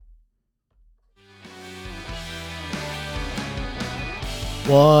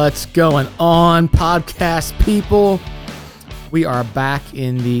What's going on, podcast people? We are back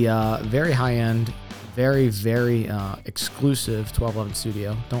in the very high-end, very exclusive 1211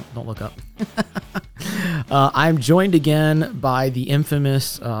 studio. Don't look up. I'm joined again by the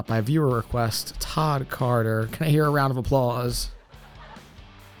infamous, by viewer request, Todd Carter. Can I hear a round of applause?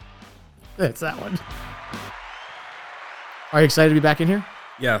 It's that one. Are you excited to be back in here?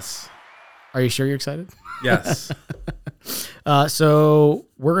 Yes. Are you sure you're excited? Yes. So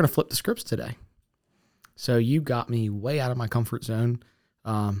we're going to flip the scripts today. So you got me way out of my comfort zone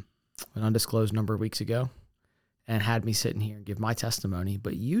an undisclosed number of weeks ago and had me sitting here and give my testimony.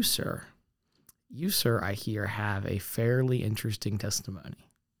 But you, sir, I hear have a fairly interesting testimony.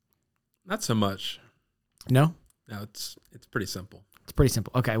 Not so much. No? No, it's pretty simple. It's pretty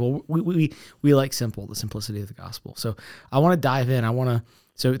simple. Okay, well, we like simple, the simplicity of the gospel. So I want to dive in.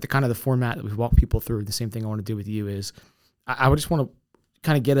 So the kind of the format that we've walked people through, the same thing I want to do with you is I would just want to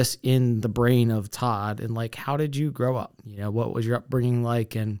kind of get us in the brain of Todd and like, how did you grow up? You know, what was your upbringing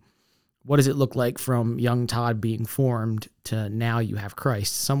like, and what does it look like from young Todd being formed to now you have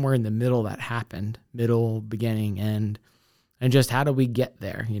Christ? Somewhere in the middle that happened, middle, beginning, end, and just how do we get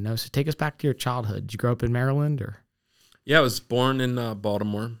there? You know, so take us back to your childhood. Did you grow up in Maryland or? Yeah, I was born in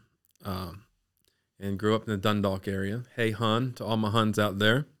Baltimore and grew up in the Dundalk area. Hey, hun, to all my huns out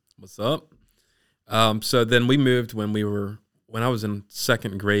there, what's up? So then we moved when I was in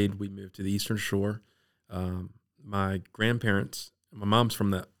second grade, we moved to the Eastern Shore. My grandparents, my mom's from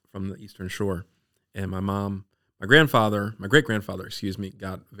the Eastern Shore, and my great-grandfather,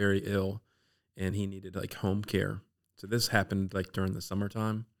 got very ill, and he needed like home care. So this happened like during the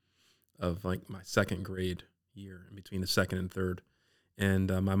summertime of like my second grade year, in between the second and third. And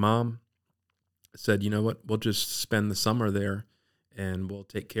my mom said, you know what, we'll just spend the summer there and we'll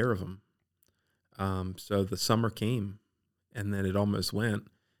take care of him. So the summer came and then it almost went.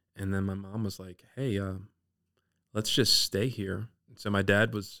 And then my mom was like, hey, let's just stay here. So my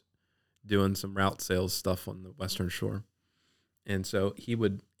dad was doing some route sales stuff on the Western Shore. And so he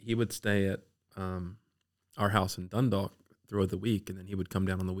would stay at our house in Dundalk throughout the week, and then he would come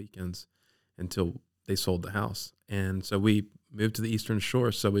down on the weekends until they sold the house. And so we moved to the Eastern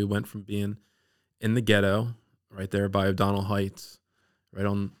Shore. So we went from being in the ghetto right there by O'Donnell Heights, right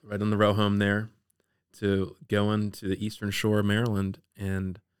on the row home there, to going to the Eastern Shore of Maryland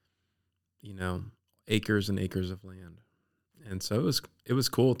and, you know, acres and acres of land. And so it was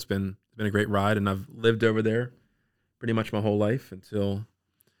cool. It's been a great ride, and I've lived over there pretty much my whole life until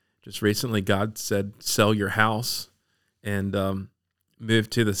just recently God said, sell your house and move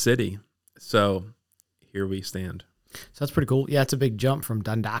to the city. So here we stand. So that's pretty cool. Yeah, it's a big jump from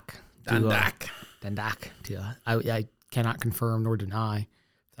Dundalk. Dundalk. I cannot confirm nor deny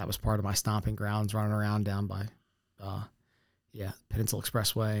that was part of my stomping grounds, running around down by, Peninsula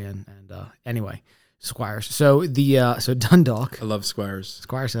Expressway and anyway, Squires. So so Dundalk. I love Squires.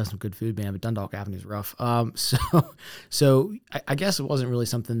 Squires has some good food, man, but Dundalk Avenue is rough. So I guess it wasn't really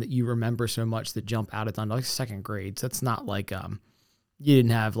something that you remember so much that jump out at Dundalk. Second grade. So that's not like you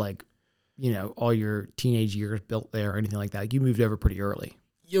didn't have like, you know, all your teenage years built there or anything like that. You moved over pretty early.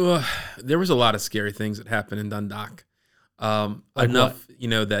 There was a lot of scary things that happened in Dundalk. Like enough, what? you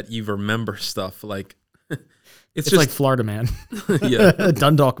know, that you remember stuff like it's just like Florida man. Yeah.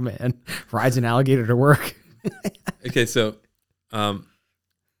 Dundalk man rides an alligator to work. Okay, so I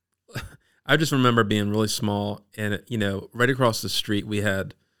just remember being really small, and you know, right across the street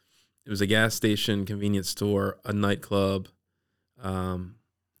it was a gas station, convenience store, a nightclub, and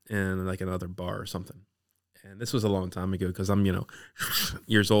like another bar or something. And this was a long time ago because I'm, you know,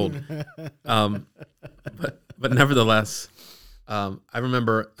 years old. But nevertheless, I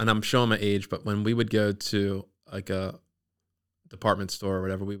remember, and I'm showing my age, but when we would go to like a department store or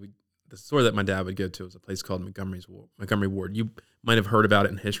whatever, the store that my dad would go to was a place called Montgomery Ward. You might have heard about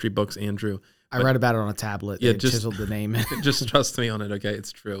it in history books, Andrew. I read about it on a tablet. Yeah, just chiseled the name. Just trust me on it, okay?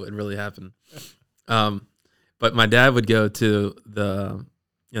 It's true. It really happened. But my dad would go to the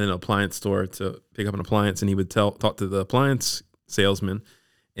appliance store to pick up an appliance, and he would talk to the appliance salesman,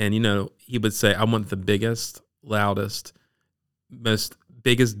 and you know, he would say, I want the biggest, loudest,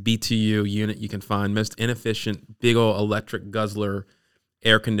 biggest BTU unit you can find, most inefficient, big old electric guzzler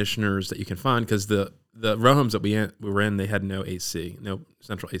air conditioners that you can find, because the row homes that we were in, they had no AC, no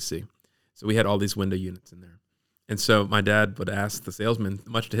central AC. So we had all these window units in there. And so my dad would ask the salesman,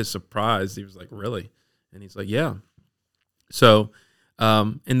 much to his surprise, he was like, really? And he's like, yeah. So,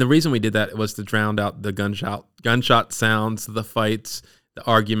 and the reason we did that was to drown out the gunshot sounds, the fights, the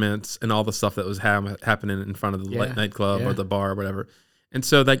arguments, and all the stuff that was happening in front of the nightclub or the bar or whatever. And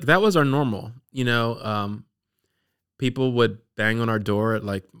so that was our normal, you know. people would bang on our door at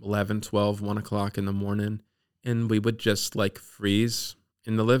like 11, 12, 1 o'clock in the morning, and we would just like freeze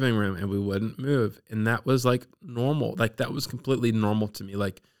in the living room and we wouldn't move. And that was like normal. Like that was completely normal to me.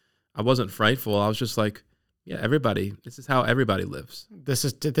 Like I wasn't frightful. I was just like, yeah, this is how everybody lives. This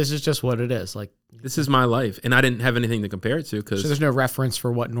is just what it is. Like, this is my life. And I didn't have anything to compare it to because so there's no reference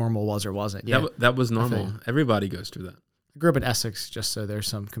for what normal was or wasn't. Yeah, that was normal. Everybody goes through that. I grew up in Essex, just so there's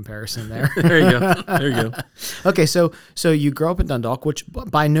some comparison there. There you go. There you go. Okay, so you grow up in Dundalk, which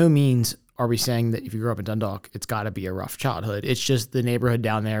by no means are we saying that if you grew up in Dundalk, it's got to be a rough childhood. It's just the neighborhood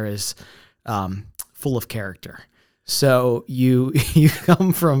down there is full of character. So you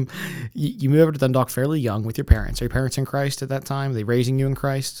come from, you move over to Dundalk fairly young with your parents. Are your parents in Christ at that time? Are they raising you in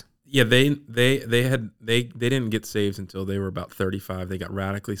Christ? Yeah, they didn't get saved until they were about 35. They got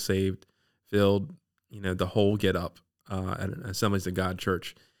radically saved, filled, the whole get up at an Assemblies of God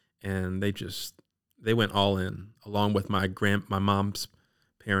church, and they went all in, along with my mom's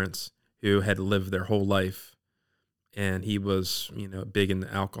parents, who had lived their whole life, and he was big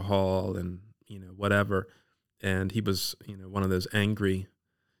into alcohol and whatever. And he was, one of those angry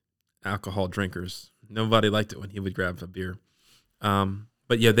alcohol drinkers. Nobody liked it when he would grab a beer.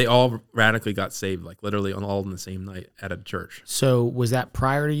 But yeah, they all radically got saved, like literally all in the same night at a church. So was that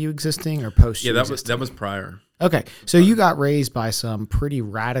prior to you existing or post? Yeah, that was prior. Okay, so you got raised by some pretty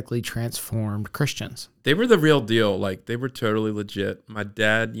radically transformed Christians. They were the real deal. Like they were totally legit. My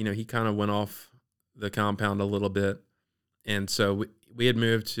dad, he kind of went off the compound a little bit, and so we had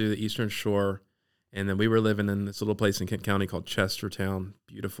moved to the Eastern Shore. And then we were living in this little place in Kent County called Chestertown.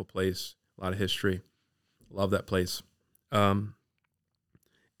 Beautiful place, a lot of history. Love that place. And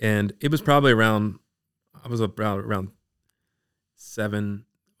it was probably around 7,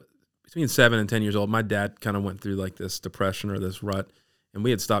 between 7 and 10 years old. My dad kind of went through like this depression or this rut, and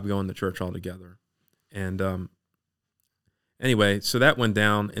we had stopped going to church altogether. And anyway, so that went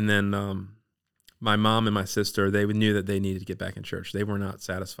down, and then my mom and my sister, they knew that they needed to get back in church. They were not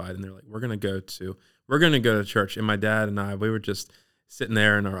satisfied, and they're like, we're going to go to church. And my dad and I, we were just sitting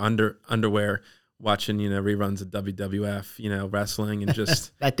there in our underwear watching, reruns of WWF, wrestling, and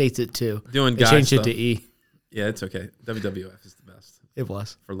just that dates it too. Doing they guy changed stuff. It to E. Yeah, it's okay. WWF is the best. It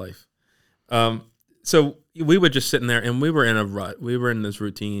was for life. So we were just sitting there, and we were in a rut. We were in this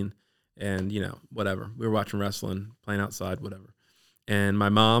routine, and whatever. We were watching wrestling, playing outside, whatever. And my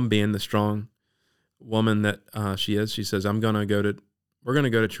mom, being the strong woman that she is, she says, we're gonna go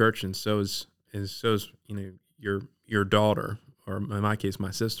to church, and so is your daughter, or in my case my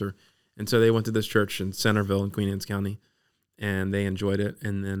sister. And so they went to this church in Centerville in Queen Anne's County, and they enjoyed it.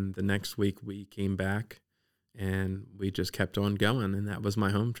 And then the next week we came back, and we just kept on going, and that was my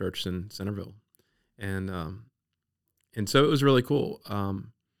home church in Centerville. And so it was really cool.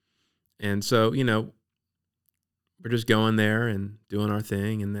 And so we're just going there and doing our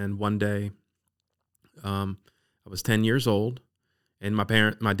thing. And then one day I was 10 years old, and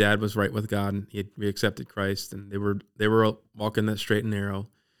my dad was right with God, and we accepted Christ, and they were walking that straight and narrow.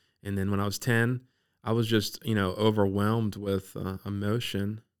 And then when I was 10, I was just, overwhelmed with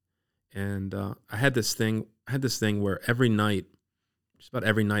emotion. And I had this thing where just about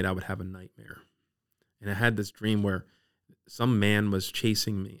every night I would have a nightmare. And I had this dream where some man was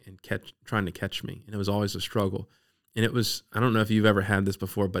chasing me and trying to catch me. And it was always a struggle. And it was, I don't know if you've ever had this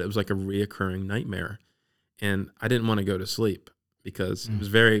before, but it was like a reoccurring nightmare. And I didn't want to go to sleep because it was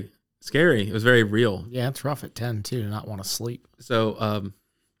very scary. It was very real. Yeah, it's rough at 10 too, to not want to sleep. So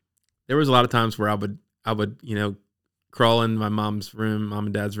there was a lot of times where I would crawl in my mom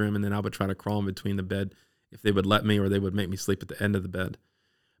and dad's room, and then I would try to crawl in between the bed if they would let me, or they would make me sleep at the end of the bed.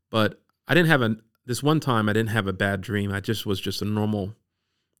 But I didn't have this one time I didn't have a bad dream. I just was just a normal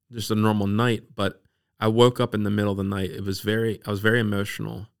night. But I woke up in the middle of the night. I was very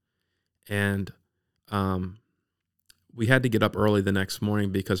emotional, and we had to get up early the next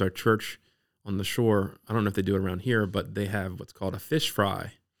morning because our church on the shore, I don't know if they do it around here, but they have what's called a fish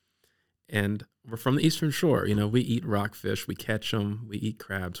fry. And we're from the Eastern Shore. We eat rockfish, we catch them, we eat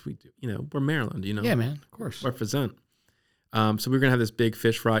crabs. We do, we're Maryland, Yeah, man, of course. Represent. So we were going to have this big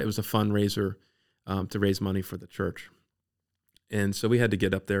fish fry. It was a fundraiser to raise money for the church. And so we had to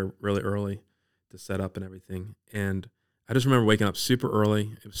get up there really early to set up and everything. And I just remember waking up super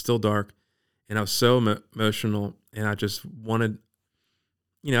early. It was still dark, and I was so emotional, and I just wanted,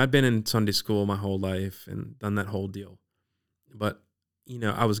 I'd been in Sunday school my whole life and done that whole deal. But,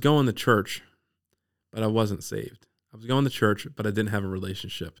 I was going to church, but I wasn't saved. I was going to church, but I didn't have a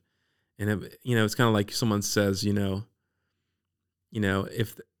relationship. And, it's kind of like someone says, if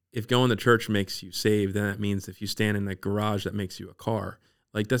going to church makes you saved, then that means if you stand in that garage, that makes you a car.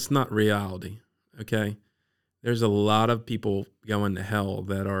 Like, that's not reality, okay? there's a lot of people going to hell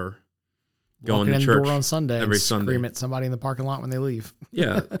that are going Walking to in the church door on Sunday every and Sunday. scream at somebody in the parking lot when they leave.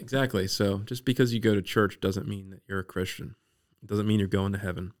 Yeah, exactly. So just because you go to church doesn't mean that you're a Christian. It doesn't mean you're going to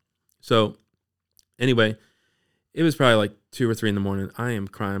heaven. So anyway, it was probably like 2 or 3 in the morning. I am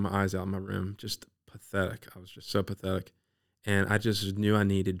crying my eyes out in my room, just pathetic. I was just so pathetic. And I just knew I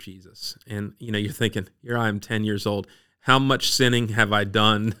needed Jesus. And, you're thinking, here I am 10 years old. How much sinning have I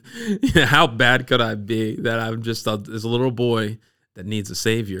done? How bad could I be that I'm just this little boy that needs a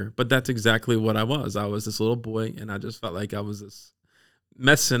savior? But that's exactly what I was. I was this little boy, and I just felt like I was this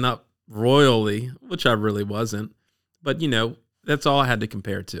messing up royally, which I really wasn't. But, that's all I had to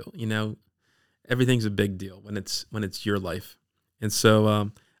compare to. Everything's a big deal when it's your life. And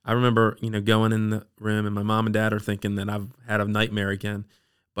so I remember, going in the room, and my mom and dad are thinking that I've had a nightmare again.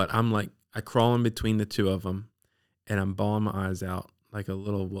 But I'm like, I crawl in between the two of them, and I'm bawling my eyes out like a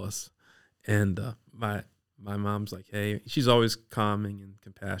little wuss. And my mom's like, hey, she's always calming and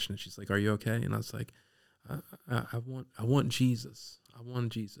compassionate. She's like, are you okay? And I was like, I want Jesus. I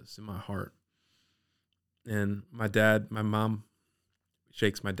want Jesus in my heart. And my mom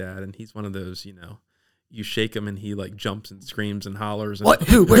shakes my dad, and he's one of those, you shake him and he like jumps and screams and hollers. And, What?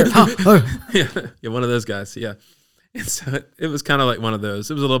 Who? Where? How? yeah, one of those guys. Yeah. And so it was kind of like one of those.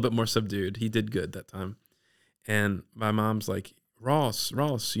 It was a little bit more subdued. He did good that time. And my mom's like, Ross,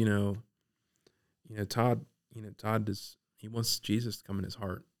 Todd, he wants Jesus to come in his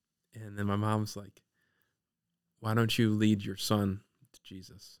heart. And then my mom's like, why don't you lead your son to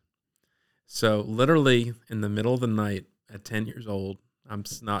Jesus? So literally in the middle of the night at 10 years old, I'm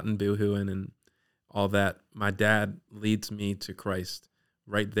snotting, boo-hooing, and all that. My dad leads me to Christ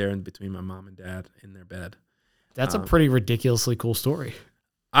right there in between my mom and dad in their bed. That's a pretty ridiculously cool story.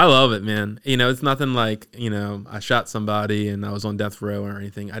 I love it, man. It's nothing like, I shot somebody and I was on death row or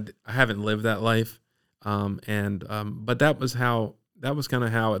anything. I haven't lived that life. But that was kind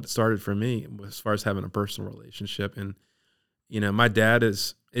of how it started for me as far as having a personal relationship. And, my dad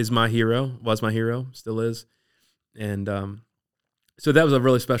is my hero, was my hero, still is. And, so that was a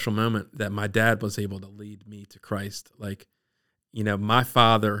really special moment that my dad was able to lead me to Christ. Like, my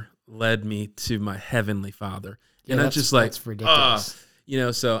father led me to my heavenly Father. Yeah, and that's just like, that's ridiculous.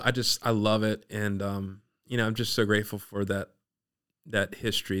 So I love it. And, I'm just so grateful for that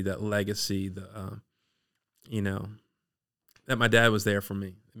history, that legacy, that my dad was there for me.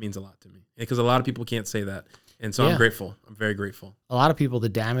 It means a lot to me because a lot of people can't say that. And so I'm grateful. I'm very grateful. A lot of people, the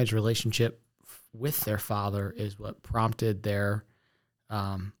damaged relationship with their father is what prompted their,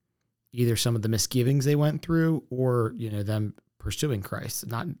 either some of the misgivings they went through or, them pursuing Christ.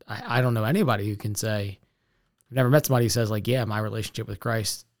 I don't know anybody who can say, I've never met somebody who says like, yeah, my relationship with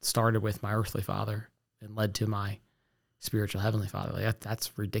Christ started with my earthly father and led to my spiritual heavenly Father. Like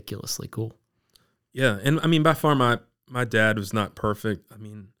that's ridiculously cool. Yeah. And I mean, by far my dad was not perfect. I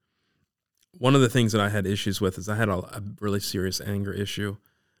mean, one of the things that I had issues with is I had a really serious anger issue.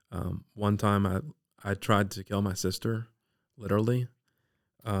 One time I tried to kill my sister, literally.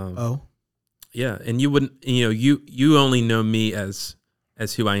 Yeah. And you wouldn't, you only know me as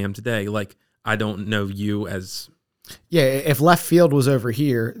who I am today. Like I don't know you as. Yeah. If left field was over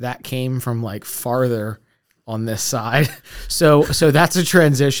here, that came from like farther on this side. So that's a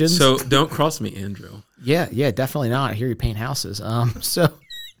transition. So don't cross me, Andrew. Yeah, definitely not. I hear you paint houses. So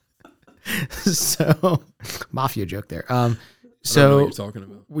mafia joke there. I don't know So what you're talking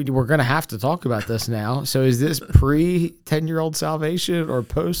about. we're going to have to talk about this now. So is this pre 10-year-old salvation or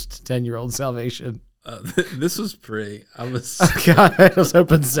post 10-year-old salvation? This was pre. I was. God, I was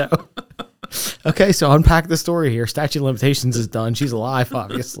hoping so. Okay, so unpack the story here. Statute of limitations is done. She's alive,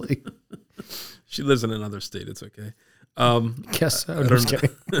 obviously. She lives in another state. It's okay. Guess so. I Just don't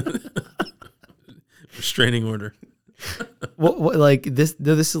kidding. Restraining order. What, like this?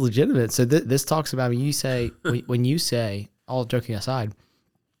 No, this is legitimate. So this talks about when you say, all joking aside,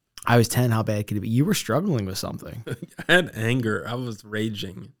 I was 10. How bad could it be? You were struggling with something. I had anger. I was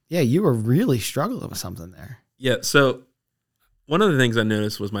raging. Yeah, you were really struggling with something there. Yeah. So one of the things I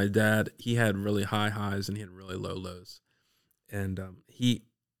noticed was my dad. He had really high highs and he had really low lows, and he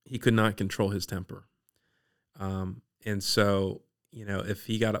could not control his temper. And so if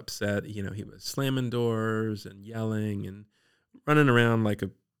he got upset, he was slamming doors and yelling and running around like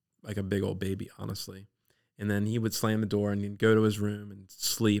a big old baby, honestly. And then he would slam the door and he'd go to his room and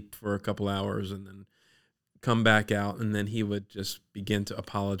sleep for a couple hours and then come back out. And then he would just begin to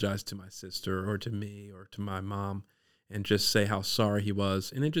apologize to my sister or to me or to my mom and just say how sorry he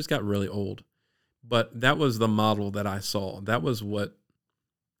was. And it just got really old. But that was the model that I saw. That was what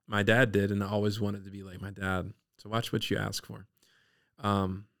my dad did. And I always wanted to be like my dad. So watch what you ask for.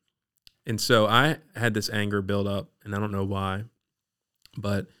 And so I had this anger build up, and I don't know why,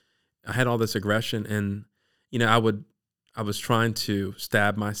 but I had all this aggression, and I was trying to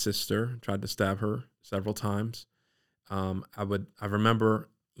stab my sister, tried to stab her several times. I remember,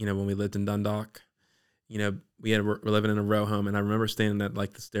 when we lived in Dundalk, we're living in a row home, and I remember standing at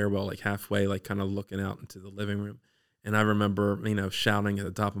like the stairwell, like halfway, like kind of looking out into the living room. And I remember, shouting at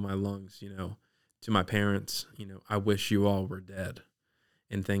the top of my lungs, to my parents, I wish you all were dead,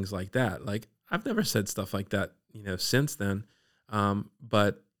 and things like that. Like, I've never said stuff like that, since then.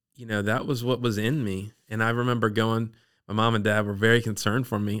 But that was what was in me. And I remember my mom and dad were very concerned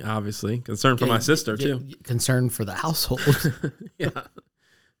for me, obviously, concerned for my sister too. Concerned for the household. Yeah.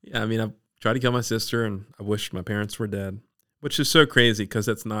 Yeah. I mean, I tried to kill my sister, and I wished my parents were dead, which is so crazy because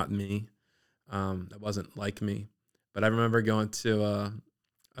that's not me. That wasn't like me. But I remember going to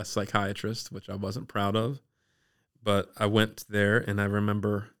a psychiatrist, which I wasn't proud of. But I went there, and I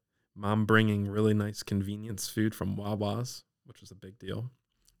remember Mom bringing really nice convenience food from Wawa's, which was a big deal.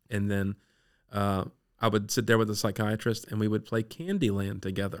 And then I would sit there with the psychiatrist, and we would play Candyland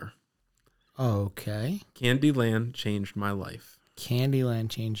together. Okay. Candyland changed my life. Candyland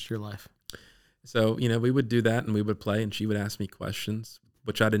changed your life. So, we would do that, and we would play, and she would ask me questions,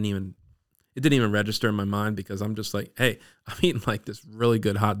 which it didn't even register in my mind, because I'm just like, hey, I'm eating like this really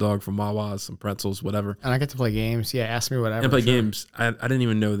good hot dog from Wawa's, some pretzels, whatever. And I get to play games. Yeah, ask me whatever. And play games. I didn't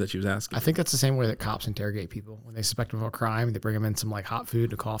even know that she was asking. I think that's the same way that cops interrogate people. When they suspect them of a crime, they bring them in some like hot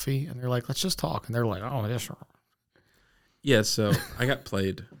food and coffee, and they're like, let's just talk. And they're like, oh, this. Yeah, so I got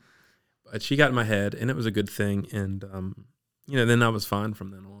played. But she got in my head, and it was a good thing. And, then I was fine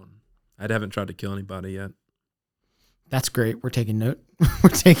from then on. I haven't tried to kill anybody yet. That's great. We're taking note. We're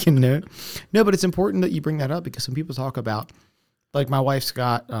taking note. No, but it's important that you bring that up, because some people talk about, like, my wife's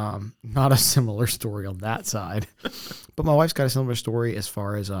got not a similar story on that side, but my wife's got a similar story as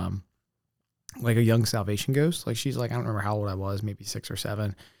far as like a young salvation goes. Like, she's like, I don't remember how old I was, maybe 6 or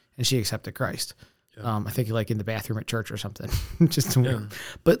 7, and she accepted Christ. Yeah. I think like in the bathroom at church or something. Just to win.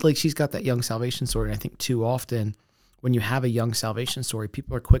 But like, she's got that young salvation story, and I think too often when you have a young salvation story,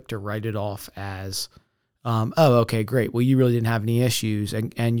 people are quick to write it off as, oh, okay, great. Well, you really didn't have any issues,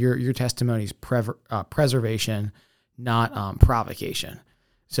 and your testimony is preservation, not provocation.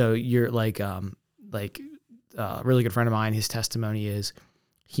 So you're like a really good friend of mine. His testimony is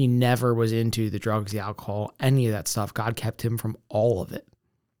he never was into the drugs, the alcohol, any of that stuff. God kept him from all of it.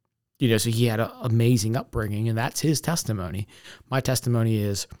 So he had an amazing upbringing, and that's his testimony. My testimony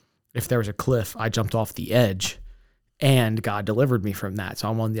is, if there was a cliff, I jumped off the edge, and God delivered me from that. So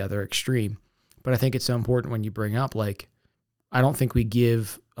I'm on the other extreme. But I think it's so important when you bring up, like, I don't think we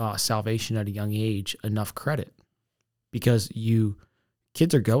give salvation at a young age enough credit, because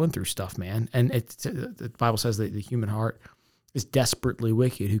kids are going through stuff, man. And the Bible says that the human heart is desperately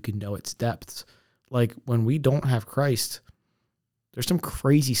wicked. Who can know its depths? Like, when we don't have Christ, there's some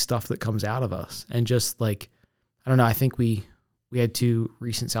crazy stuff that comes out of us. And just like, I don't know, I think we had 2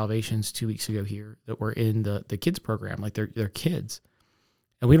 recent salvations 2 weeks ago here that were in the kids program. Like, they're kids.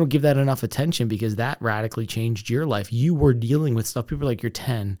 And we don't give that enough attention, because that radically changed your life. You were dealing with stuff. People are like, you're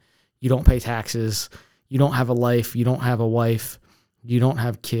 10. You don't pay taxes. You don't have a life. You don't have a wife. You don't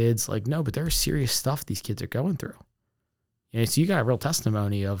have kids. Like, no, but there's serious stuff these kids are going through. So you got a real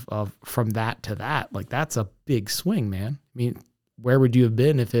testimony of from that to that. Like, that's a big swing, man. I mean, where would you have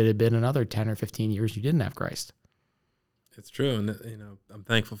been if it had been another 10 or 15 years you didn't have Christ? It's true. And, I'm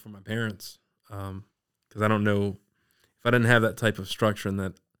thankful for my parents, because I don't know, if I didn't have that type of structure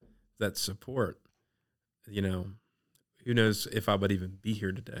and that support, who knows if I would even be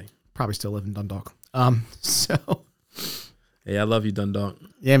here today. Probably still live in Dundalk. Hey, I love you, Dundalk.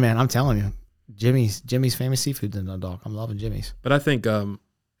 Yeah, man, I'm telling you, Jimmy's famous seafood's in Dundalk. I'm loving Jimmy's. But I think, for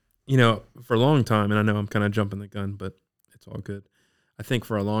a long time, and I know I'm kind of jumping the gun, but it's all good. I think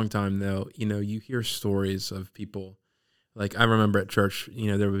for a long time, though, you hear stories of people. Like, I remember at church,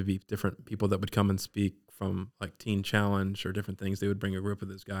 there would be different people that would come and speak from like Teen Challenge or different things. They would bring a group of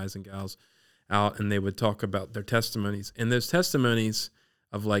those guys and gals out, and they would talk about their testimonies. And those testimonies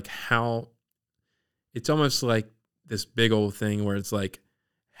of like how it's almost like this big old thing where it's like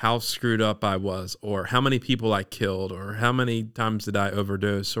how screwed up I was, or how many people I killed, or how many times did I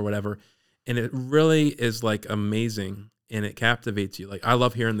overdose or whatever. And it really is like amazing, and it captivates you. Like, I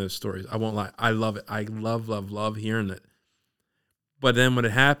love hearing those stories. I won't lie. I love it. I love hearing it. But then what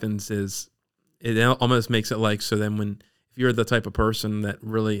it happens is it almost makes it like, so then if you're the type of person that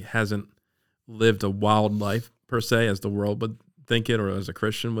really hasn't lived a wild life per se, as the world would think it, or as a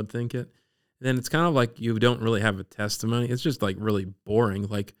Christian would think it, then it's kind of like you don't really have a testimony. It's just like really boring.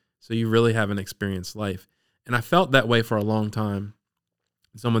 Like, so you really haven't experienced life. And I felt that way for a long time.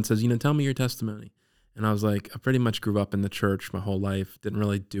 Someone says, tell me your testimony. And I was like, I pretty much grew up in the church my whole life. Didn't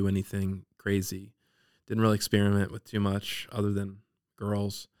really do anything crazy. Didn't really experiment with too much other than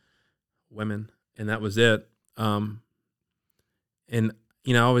girls, women, and that was it. And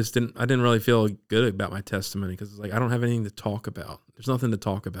I didn't really feel good about my testimony because it's like I don't have anything to talk about. There's nothing to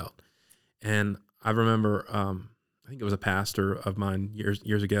talk about. And I remember, I think it was a pastor of mine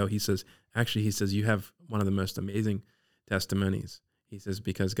years ago. He says, you have one of the most amazing testimonies. He says,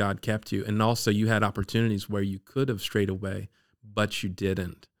 because God kept you. And also you had opportunities where you could have strayed away, but you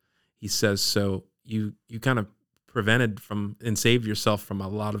didn't. He says, so you kind of prevented from and saved yourself from a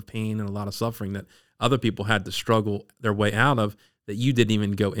lot of pain and a lot of suffering that other people had to struggle their way out of that you didn't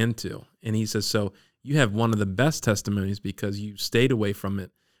even go into. And he says, so you have one of the best testimonies because you stayed away from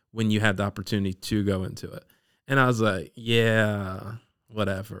it when you had the opportunity to go into it. And I was like, yeah,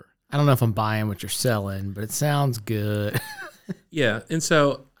 whatever. I don't know if I'm buying what you're selling, but it sounds good. Yeah. And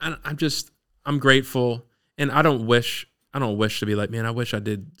so I'm grateful. And I don't wish to be like, man, I wish I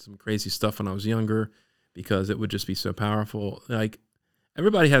did some crazy stuff when I was younger because it would just be so powerful. Like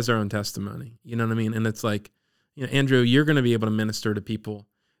everybody has their own testimony, you know what I mean? And it's like, Andrew, you're going to be able to minister to people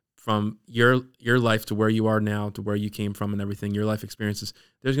from your life to where you are now, to where you came from and everything, your life experiences.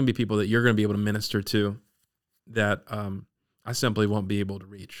 There's going to be people that you're going to be able to minister to that I simply won't be able to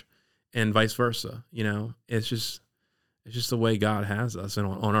reach, and vice versa. It's just the way God has us and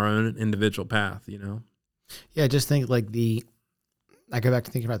on our own individual path. Yeah, just think like I go back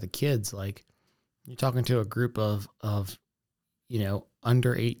to thinking about the kids. Like you're talking to a group of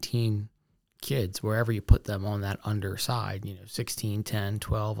under 18 kids, wherever you put them on that under side, 16, 10,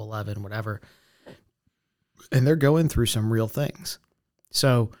 12, 11, whatever. And they're going through some real things.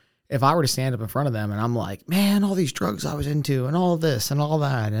 So if I were to stand up in front of them and I'm like, man, all these drugs I was into and all this and all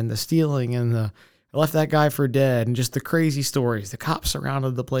that and the stealing and I left that guy for dead and just the crazy stories, the cops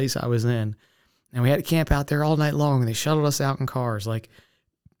surrounded the place I was in and we had to camp out there all night long and they shuttled us out in cars. Like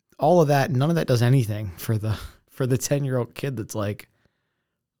all of that, none of that does anything for the 10-year-old kid that's like,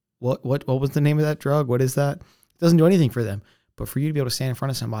 what was the name of that drug? What is that? It doesn't do anything for them. But for you to be able to stand in front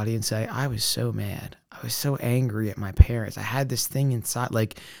of somebody and say, I was so mad. I was so angry at my parents. I had this thing inside.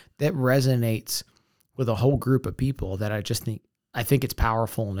 Like that resonates with a whole group of people that I think it's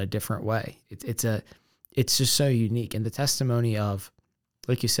powerful in a different way. It's just so unique. And the testimony of,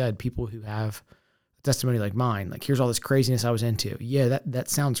 like you said, people who have a testimony like mine, like here's all this craziness I was into. Yeah, that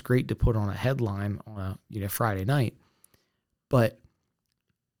sounds great to put on a headline on a Friday night. But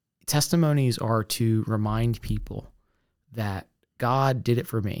testimonies are to remind people that God did it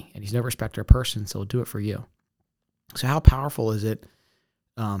for me and he's no respecter of person, so he'll do it for you. So how powerful is it?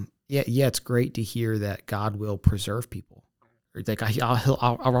 Yeah, it's great to hear that God will preserve people. Or like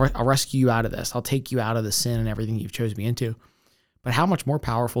I'll rescue you out of this. I'll take you out of the sin and everything you've chosen me into. But how much more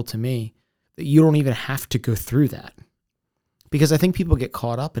powerful to me that you don't even have to go through that. Because I think people get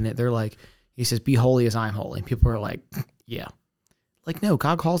caught up in it. They're like, he says, be holy as I'm holy. And people are like, yeah. Like, no,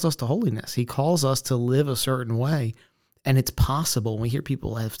 God calls us to holiness. He calls us to live a certain way. And it's possible. When we hear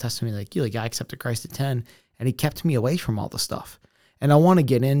people have testimony like you, like I accepted Christ at 10 and he kept me away from all the stuff. And I want to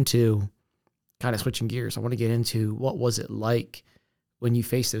get into, kind of switching gears, I want to get into what was it like when you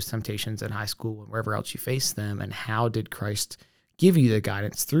faced those temptations in high school and wherever else you faced them, and how did Christ give you the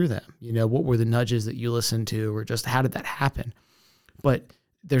guidance through them? What were the nudges that you listened to, or just how did that happen? But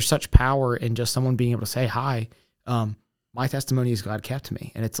there's such power in just someone being able to say, hi, my testimony is God kept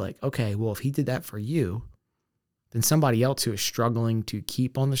me. And it's like, okay, well, if he did that for you, then somebody else who is struggling to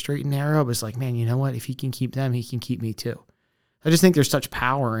keep on the straight and narrow is like, man, you know what? If he can keep them, he can keep me too. I just think there's such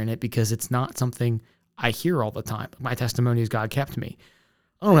power in it because it's not something I hear all the time. My testimony is God kept me.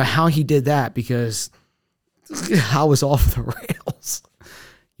 I don't know how he did that because I was off the rails,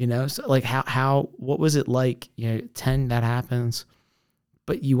 So like what was it like, 10, that happens,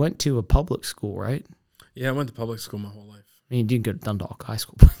 but you went to a public school, right? Yeah, I went to public school my whole life. I mean, you didn't go to Dundalk High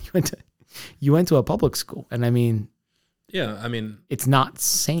School, but you went to a public school. And I mean, yeah, it's not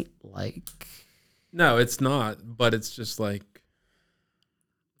saint-like. No, it's not, but it's just like,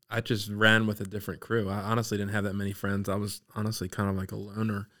 I just ran with a different crew. I honestly didn't have that many friends. I was honestly kind of like a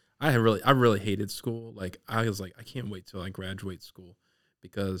loner. I really hated school. Like I was like, I can't wait till I graduate school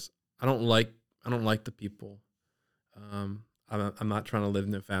because I don't like the people. I'm not trying to live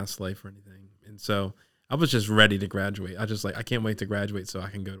in a fast life or anything. And so I was just ready to graduate. I can't wait to graduate so I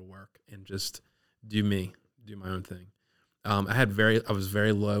can go to work and just do my own thing. I was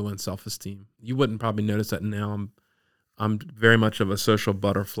very low in self-esteem. You wouldn't probably notice that now. I'm very much of a social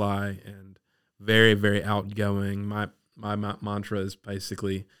butterfly and very, very outgoing. My mantra is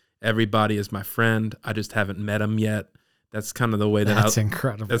basically everybody is my friend. I just haven't met them yet. That's kind of the way that That's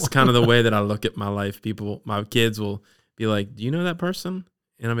incredible. That's kind of the way that I look at my life. My kids will be like, "Do you know that person?"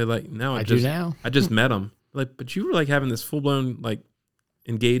 And I'll be like, "No, I do now. I just met him." Like, but you were like having this full blown like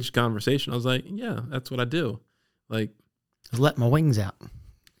engaged conversation. I was like, "Yeah, that's what I do." Like, Just let my wings out.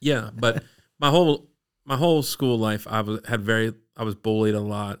 yeah, but my whole school life, I was bullied a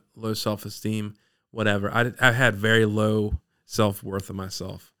lot, low self-esteem, whatever. I had very low self-worth of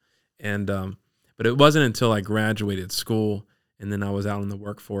myself, and but it wasn't until I graduated school and then I was out in the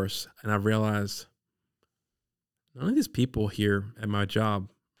workforce and I realized none of these people here at my job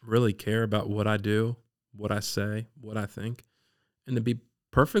really care about what I do, what I say, what I think, and to be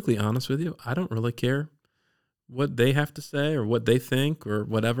perfectly honest with you, I don't really care what they have to say or what they think or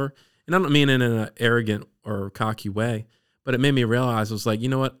whatever. And I don't mean it in an arrogant or cocky way, but it made me realize I was like, you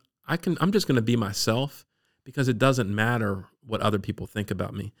know what? I'm just going to be myself because it doesn't matter what other people think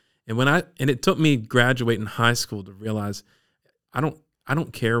about me. And it took me graduating high school to realize I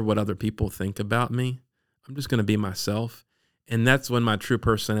don't care what other people think about me. I'm just going to be myself. And that's when my true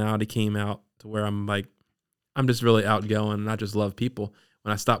personality came out to where I'm like, I'm just really outgoing and I just love people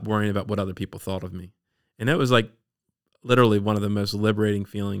when I stopped worrying about what other people thought of me. And it was like literally one of the most liberating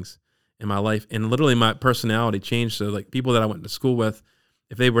feelings in my life. And literally my personality changed. So like people that I went to school with,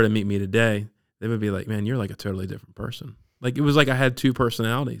 if they were to meet me today, they would be like, man, you're like a totally different person. Like it was like I had two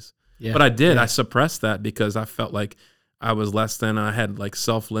personalities. Yeah. But I did. Yeah. I suppressed that because I felt like I was less than. I had like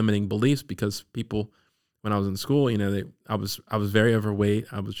self-limiting beliefs because people, when I was in school, I was very overweight.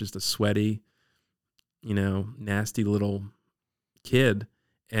 I was just a sweaty, nasty little kid.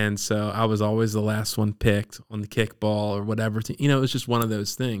 And so I was always the last one picked on the kickball or whatever. It was just one of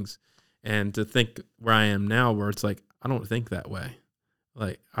those things. And to think where I am now, where it's like, I don't think that way.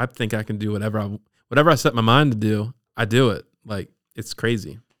 Like, I think I can do whatever I set my mind to do, I do it. Like, it's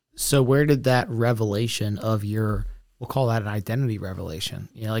crazy. So where did that revelation of we'll call that an identity revelation.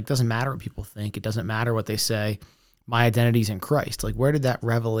 Like, it doesn't matter what people think. It doesn't matter what they say. My identity's in Christ. Like, where did that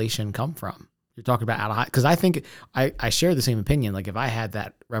revelation come from? You're talking about out of high, because I think I share the same opinion. Like, if I had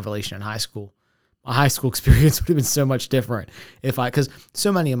that revelation in high school, my high school experience would have been so much different. Because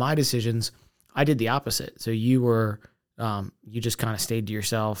so many of my decisions, I did the opposite. So you just kind of stayed to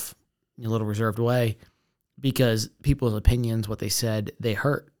yourself in a little reserved way because people's opinions, what they said, they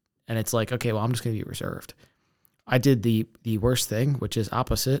hurt. And it's like, okay, well, I'm just going to be reserved. I did the worst thing, which is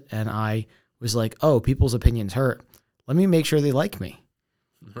opposite. And I was like, oh, people's opinions hurt. Let me make sure they like me.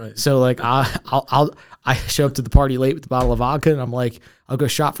 Right. So like I show up to the party late with a bottle of vodka and I'm like, I'll go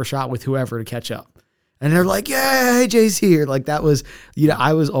shot for shot with whoever to catch up. And they're like, yeah, Jay's here. Like that was,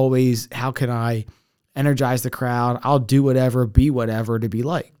 I was always, how can I energize the crowd? I'll do whatever, be whatever to be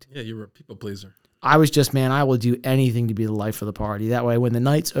liked. Yeah, you were a people pleaser. I was just, man, I will do anything to be the life of the party. That way, when the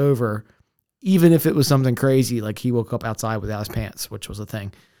night's over, even if it was something crazy, like he woke up outside without his pants, which was a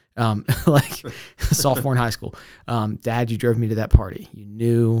thing. Like sophomore in high school, Dad, you drove me to that party. You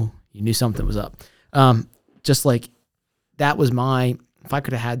knew something was up. Just like that was if I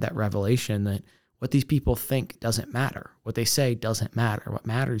could have had that revelation that what these people think doesn't matter. What they say doesn't matter. What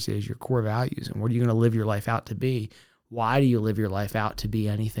matters is your core values and what are you going to live your life out to be? Why do you live your life out to be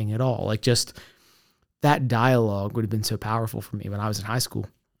anything at all? Like just that dialogue would have been so powerful for me when I was in high school.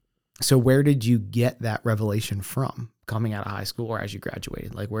 So where did you get that revelation from coming out of high school or as you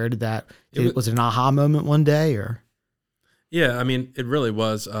graduated? Like where did that, was it an aha moment one day or? Yeah, I mean, it really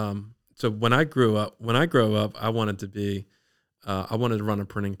was. So when I grew up, I wanted to run a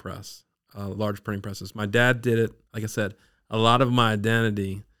printing press, large printing presses. My dad did it. Like I said, a lot of my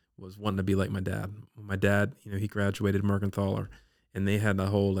identity was wanting to be like my dad. My dad, he graduated Mercanthaler and they had the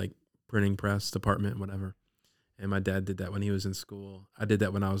whole like printing press department, whatever. And my dad did that when he was in school. I did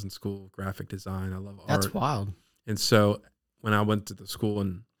that when I was in school, graphic design. I love art. That's wild. And so when I went to the school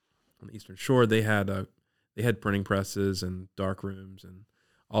on the Eastern Shore, they had printing presses and dark rooms and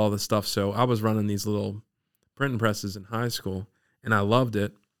all the stuff. So I was running these little printing presses in high school, and I loved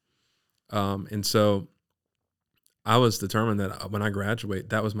it. And so I was determined that when I graduate,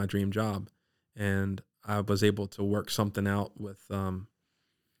 that was my dream job. And I was able to work something out with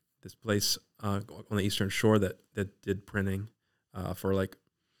this place on the Eastern Shore that did printing for like,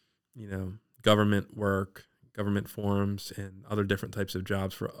 government work, government forums, and other different types of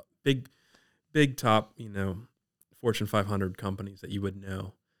jobs for big top, Fortune 500 companies that you would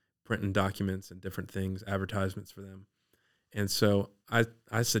know, printing documents and different things, advertisements for them. And so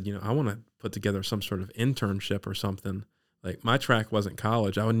I said, I want to put together some sort of internship or something. Like my track wasn't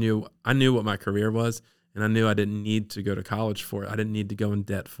college. I knew what my career was. And I knew I didn't need to go to college for it. I didn't need to go in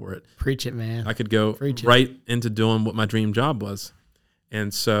debt for it. Preach it, man. I could go right into doing what my dream job was.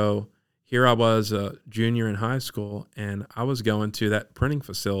 And so here I was a junior in high school, and I was going to that printing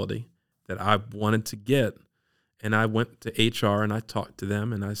facility that I wanted to get. And I went to HR and I talked to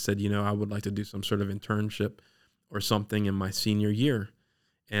them and I said, I would like to do some sort of internship or something in my senior year.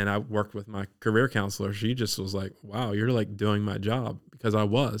 And I worked with my career counselor. She just was like, wow, you're like doing my job, because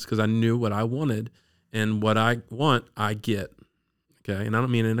I knew what I wanted, and what I want, I get. Okay. And I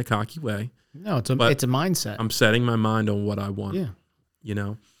don't mean it in a cocky way. No, it's a mindset. I'm setting my mind on what I want,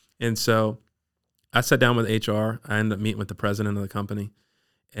 Yeah. And so I sat down with HR. I ended up meeting with the president of the company,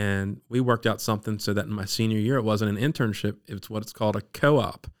 and we worked out something so that in my senior year, it wasn't an internship. It's what's called a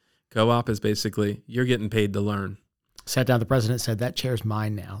co-op. Co-op is basically you're getting paid to learn. Sat down, the president said, that chair's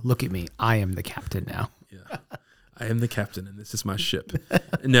mine now. Look at me. I am the captain now. Yeah. I am the captain and this is my ship.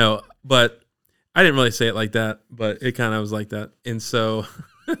 No, but I didn't really say it like that, but it kind of was like that. And so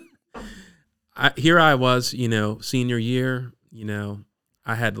here I was, senior year,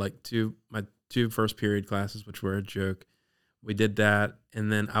 I had like my two first period classes, which were a joke. We did that.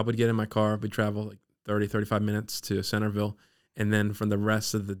 And then I would get in my car. We'd travel like 30, 35 minutes to Centerville. And then from the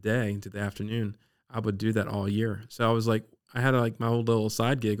rest of the day to the afternoon, I would do that all year. So I was like, I had like my old little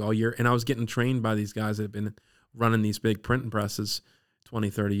side gig all year, and I was getting trained by these guys that have been running these big printing presses 20,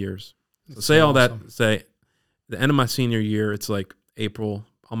 30 years. So say all awesome. That, say the end of my senior year, it's like April,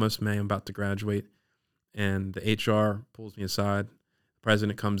 almost May, I'm about to graduate, and the HR pulls me aside. The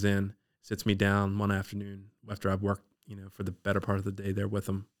president comes in, sits me down one afternoon after I've worked, for the better part of the day there with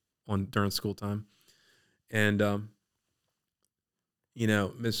them during school time. And,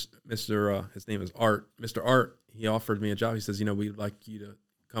 Mr. His name is Art. Mr. Art, he offered me a job. He says, we'd like you to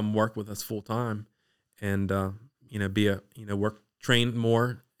come work with us full time, and train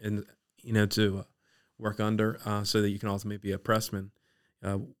more, and to work under, so that you can ultimately be a pressman,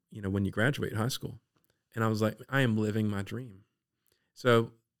 when you graduate high school. And I was like, I am living my dream.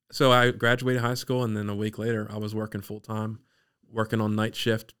 So I graduated high school, and then a week later, I was working full time, working on night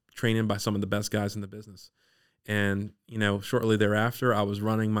shift, training by some of the best guys in the business. And, shortly thereafter, I was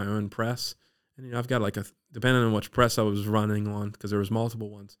running my own press. And, I've got depending on which press I was running on, because there was multiple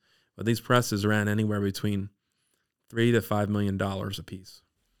ones, but these presses ran anywhere between $3 to $5 million a piece.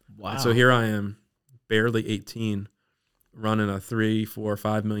 Wow. And so here I am, barely 18, running a $3, $4,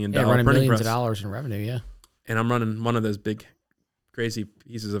 $5 million running printing millions press. of dollars in revenue. Yeah. And I'm running one of those big, crazy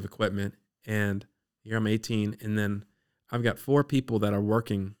pieces of equipment. And here I'm 18. And then I've got 4 people that are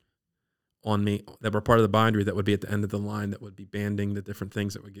working on me that were part of the bindery that would be at the end of the line, that would be banding the different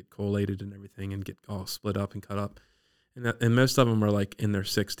things that would get collated and everything and get all split up and cut up. And most of them are like in their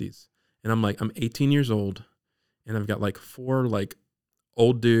 60s. And I'm 18 years old, and I've got like 4 like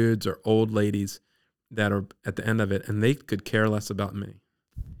old dudes or old ladies that are at the end of it, and they could care less about me.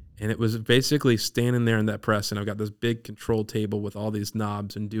 And it was basically standing there in that press, and I've got this big control table with all these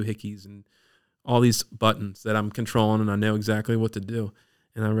knobs and doohickeys and all these buttons that I'm controlling, and I know exactly what to do.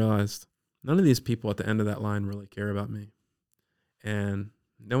 And I realized none of these people at the end of that line really care about me. And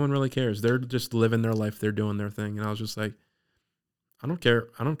no one really cares. They're just living their life. They're doing their thing. And I was just like, I don't care.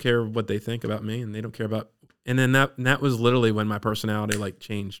 I don't care what they think about me, and they don't care about. And then that was literally when my personality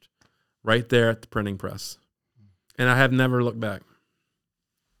changed, right there at the printing press. And I have never looked back.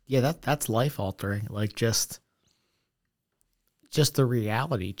 Yeah, that's life altering. Just the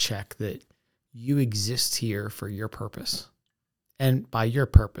reality check that you exist here for your purpose. And by your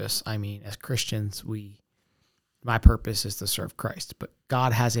purpose, I mean, as Christians, my purpose is to serve Christ, but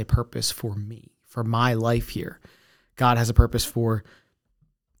God has a purpose for me, for my life here. God has a purpose for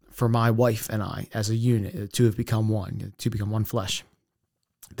my wife and I as a unit. The two have become one. The two become one flesh.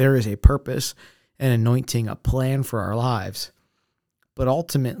 There is a purpose, an anointing, a plan for our lives. But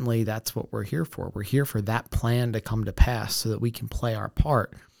ultimately, that's what we're here for. We're here for that plan to come to pass so that we can play our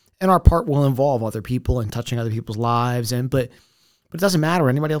part. And our part will involve other people and touching other people's lives. But it doesn't matter what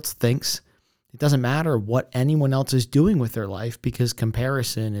anybody else thinks. It doesn't matter what anyone else is doing with their life, because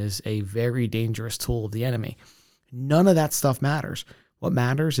comparison is a very dangerous tool of the enemy. None of that stuff matters. What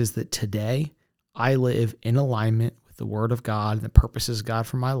matters is that today I live in alignment with the Word of God and the purposes of God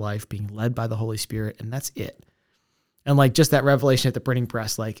for my life, being led by the Holy Spirit, and that's it. And just that revelation at the printing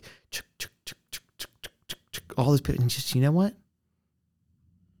press, all this, and just, you know what?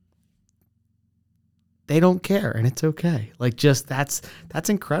 They don't care, and it's okay. That's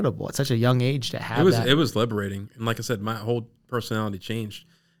incredible. At such a young age to have that. It was liberating. And like I said, my whole personality changed,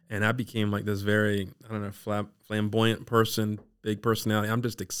 and I became this very, flamboyant person, big personality. I'm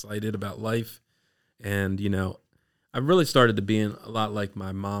just excited about life. And, I really started to be a lot like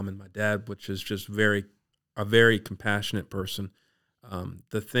my mom and my dad, which is just a very compassionate person.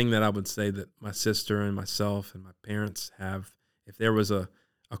 The thing that I would say that my sister and myself and my parents have, if there was a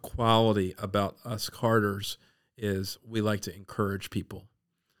a quality about us Carters is we like to encourage people.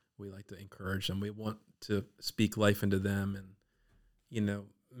 We like to encourage them. We want to speak life into them and,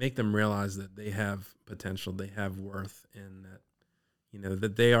 make them realize that they have potential, they have worth, and that,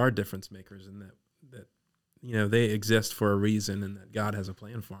 that they are difference makers, and that they exist for a reason, and that God has a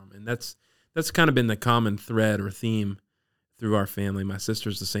plan for them. And that's kind of been the common thread or theme through our family. My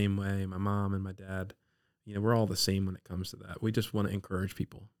sister's the same way. My mom and my dad, we're all the same when it comes to that. We just want to encourage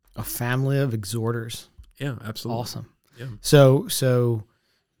people. A family of exhorters. Yeah, absolutely. Awesome. Yeah. So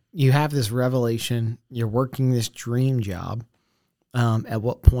you have this revelation. You're working this dream job. At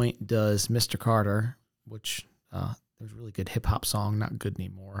what point does Mr. Carter, which there's a really good hip hop song, not good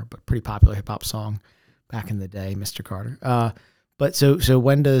anymore, but pretty popular hip hop song back in the day, Mr. Carter. But so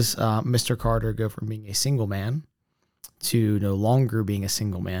when does Mr. Carter go from being a single man to no longer being a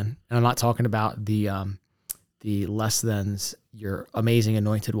single man? And I'm not talking about the less thans your amazing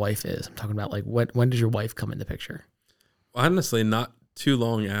anointed wife is. I'm talking about like when does your wife come in the picture? Honestly, not too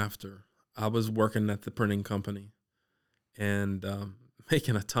long after. I was working at the printing company and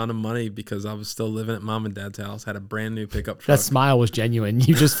making a ton of money because I was still living at mom and dad's house, had a brand new pickup truck. That smile was genuine.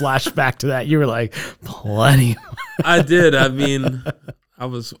 You just flashed back to that. You were like, plenty. I did. I mean, I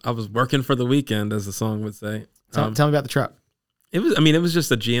was working for the weekend, as the song would say. Tell me about the truck. It was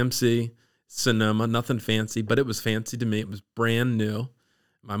just a GMC Sonoma, nothing fancy, but it was fancy to me. It was brand new.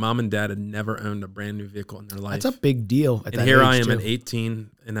 My mom and dad had never owned a brand new vehicle in their life. That's a big deal. And here I am at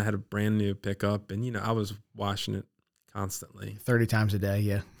 18, and I had a brand new pickup, and I was washing it constantly, 30 times a day.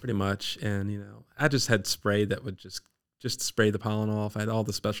 Yeah, pretty much. And I just had spray that would just spray the pollen off. I had all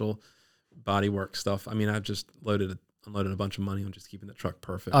the special body work stuff. I mean, I just unloaded a bunch of money on just keeping the truck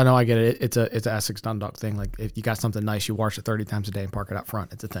perfect. Oh no, I get it. It's an Essex Dundalk thing. Like if you got something nice, you wash it 30 times a day and park it out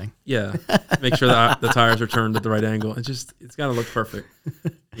front. It's a thing. Yeah, make sure that the tires are turned at the right angle. It's got to look perfect.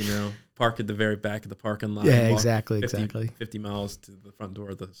 Park at the very back of the parking lot. Yeah, exactly. 50 miles to the front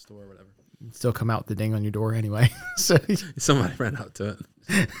door of the store or whatever. Still come out with the ding on your door anyway. So somebody ran out to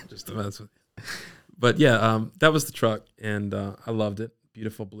it just to mess with you. But yeah, that was the truck, and I loved it.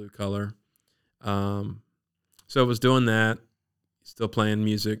 Beautiful blue color. So I was doing that, still playing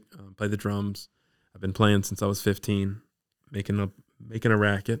music, play the drums. I've been playing since I was 15, making a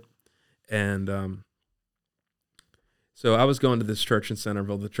racket, and so I was going to this church in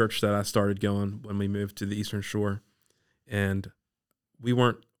Centerville, the church that I started going when we moved to the Eastern Shore, and we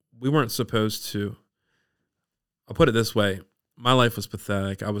weren't supposed to. I'll put it this way: my life was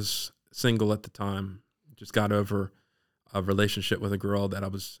pathetic. I was single at the time, just got over a relationship with a girl that I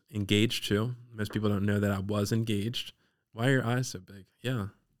was engaged to. Most people don't know that I was engaged. Why are your eyes so big? Yeah.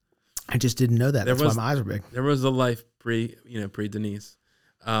 I just didn't know that. That's why my eyes are big. There was a life pre Denise.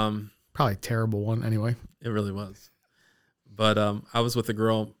 Probably a terrible one anyway. It really was. But I was with a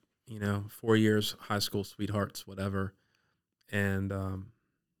girl, 4 years, high school sweethearts, whatever. And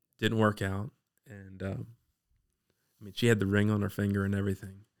didn't work out. And she had the ring on her finger and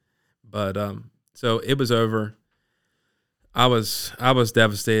everything. But so it was over. I was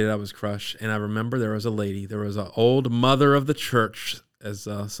devastated. I was crushed. And I remember there was an old mother of the church, as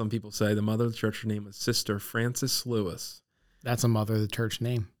some people say. The mother of the church, her name was Sister Frances Lewis. That's a mother of the church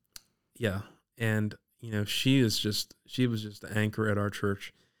name. Yeah. And, she was just the anchor at our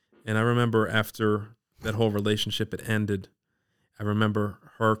church. And I remember after that whole relationship had ended, I remember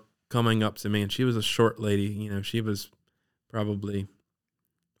her coming up to me, and she was a short lady. She was probably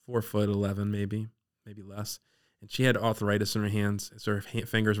 4'11", maybe less. And she had arthritis in her hands, so her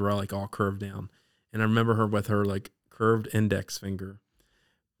fingers were all curved down. And I remember her with her curved index finger,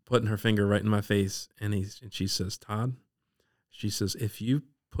 putting her finger right in my face. And she says, "Todd," she says, "if you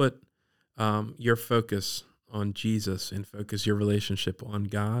put your focus on Jesus and focus your relationship on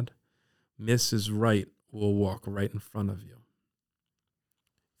God, Mrs. Wright will walk right in front of you."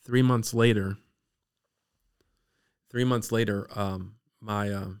 3 months later,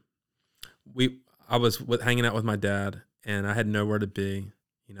 I was hanging out with my dad, and I had nowhere to be.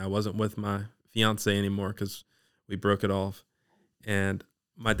 I wasn't with my fiance anymore because we broke it off. And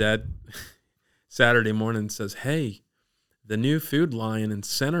my dad Saturday morning says, "Hey, the new Food Lion in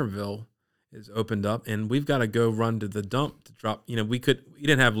Centerville is opened up, and we've got to go run to the dump to drop." We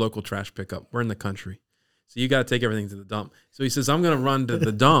didn't have local trash pickup. We're in the country, so you got to take everything to the dump. So he says, "I'm going to run to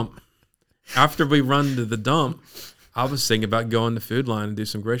the dump." After we run to the dump, I was thinking about going to Food Line and do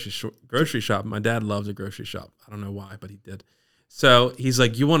some grocery shopping. My dad loves a grocery shop. I don't know why, but he did. So he's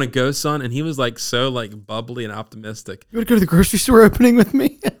like, "You want to go, son?" And he was so bubbly and optimistic. "You want to go to the grocery store opening with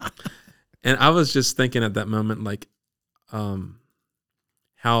me?" And I was just thinking at that moment,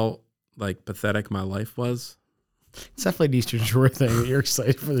 how pathetic my life was. It's definitely an Eastern Shore thing that you're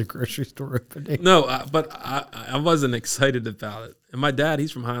excited for the grocery store opening. No, but I wasn't excited about it. And my dad,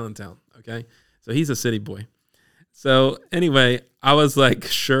 he's from Highlandtown, okay? So he's a city boy. So anyway, I was like,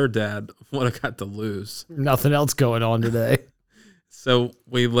 sure, Dad, what I got to lose. Nothing else going on today. So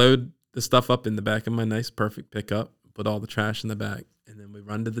we load the stuff up in the back of my nice, perfect pickup, put all the trash in the back, and then we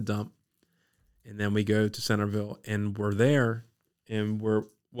run to the dump. And then we go to Centerville, and we're there, and we're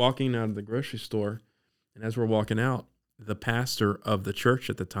walking out of the grocery store. And as we're walking out, the pastor of the church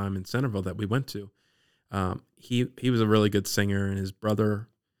at the time in Centerville that we went to, he was a really good singer, and his brother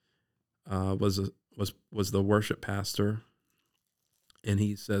was the worship pastor. And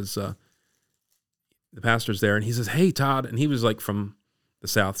he says, the pastor's there, and he says, "Hey, Todd," and he was like from the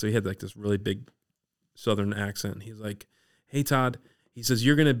South, so he had like this really big Southern accent. He's like, "Hey, Todd," he says,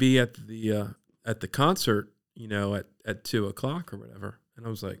 "you're going to be at the concert, at 2:00 or whatever." And I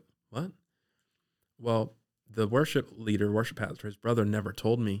was like, "What?" Well, the worship pastor, his brother never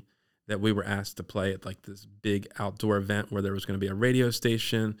told me that we were asked to play at like this big outdoor event where there was going to be a radio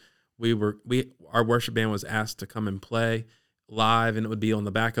station. Our worship band was asked to come and play live, and it would be on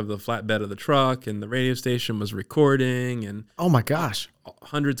the back of the flatbed of the truck, and the radio station was recording, and Oh my gosh.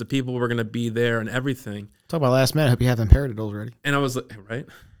 hundreds of people were going to be there and everything. Talk about last minute. I hope you have them parroted already. And I was like, right?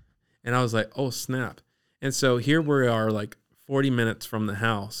 And I was like, oh, snap. And so here we are, like 40 minutes from the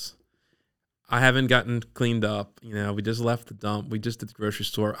house. I haven't gotten cleaned up. We just left the dump. We just did the grocery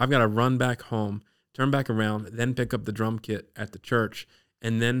store. I've got to run back home, turn back around, then pick up the drum kit at the church,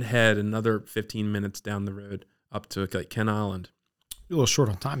 and then head another 15 minutes down the road up to like Ken Island. You're a little short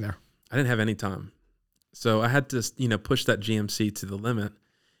on time there. I didn't have any time. So I had to, push that GMC to the limit.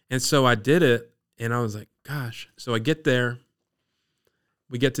 And so I did it, and I was like, gosh. So I get there.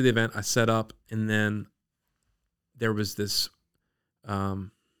 We get to the event. I set up, and then there was this, it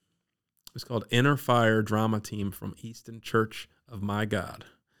was called Inner Fire Drama Team from Easton Church of My God.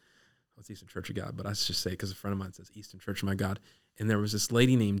 Well, it's Eastern Church of God, but I should say because a friend of mine says Eastern Church of My God. And there was this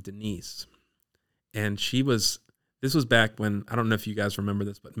lady named Denise, and this was back when, I don't know if you guys remember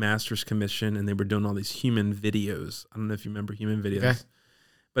this, but Master's Commission, and they were doing all these human videos. I don't know if you remember human videos, okay.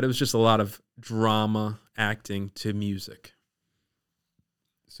 But it was just a lot of drama acting to music.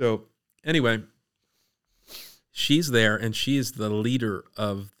 So anyway, she's there, and she is the leader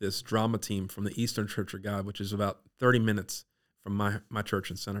of this drama team from the Eastern Church of God, which is about 30 minutes from my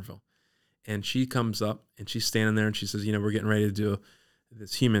church in Centerville. And she comes up, and she's standing there, and she says, we're getting ready to do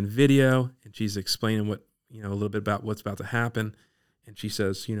this human video, and she's explaining what, a little bit about what's about to happen. And she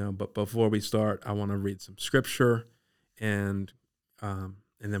says, but before we start, I want to read some scripture, and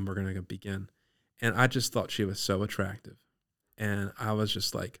then we're going to begin. And I just thought she was so attractive. And I was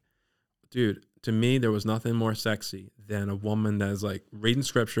just like, dude, to me, there was nothing more sexy than a woman that is like reading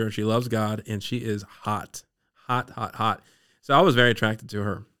scripture. She loves God, and she is hot, hot, hot, hot. So I was very attracted to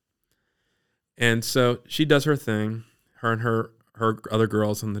her. And so she does her thing, her and her other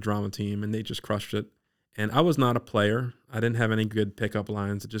girls on the drama team, and they just crushed it. And I was not a player. I didn't have any good pickup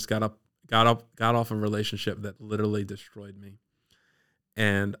lines. It just got off a relationship that literally destroyed me.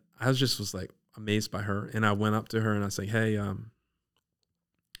 And I was like amazed by her. And I went up to her and I said, "Hey,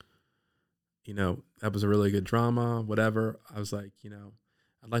 that was a really good drama, whatever." I was like,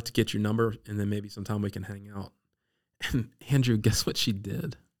 I'd like to get your number, and then maybe sometime we can hang out. And Andrew, guess what she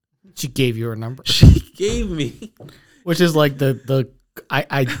did? She gave you her number. She gave me. Which is like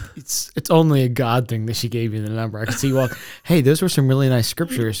it's only a God thing that she gave you the number. I can see hey, those were some really nice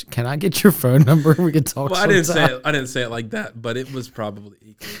scriptures. Can I get your phone number? We could talk. Well, I didn't say it like that, but it was probably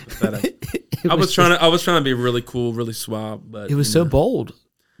equally pathetic. I was trying to be really cool, really suave, but it was so bold.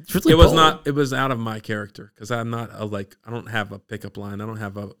 It was not. It was out of my character because I'm not I don't have a pickup line. I don't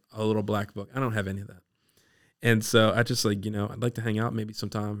have a little black book. I don't have any of that. And so I just I'd like to hang out maybe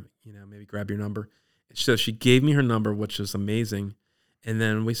sometime. Maybe grab your number. So she gave me her number, which was amazing. And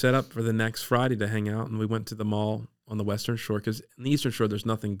then we set up for the next Friday to hang out, and we went to the mall on the Western Shore because in the Eastern Shore there's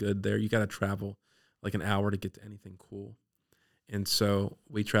nothing good there. You got to travel like an hour to get to anything cool. And so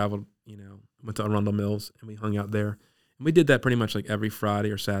we traveled. Went to Arundel Mills, and we hung out there. And we did that pretty much like every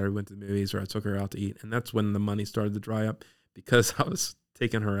Friday or Saturday. We went to the movies, or I took her out to eat. And that's when the money started to dry up because I was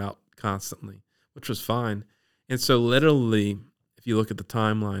taking her out constantly, which was fine. And so literally, if you look at the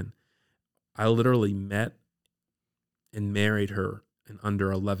timeline, I literally met and married her in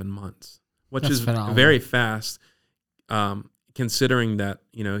under 11 months, which is phenomenal. Very fast, considering that,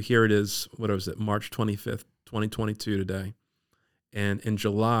 here it is, March 25th, 2022 today. And in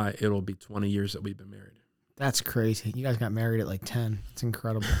July, it'll be 20 years that we've been married. That's crazy. You guys got married at like 10. It's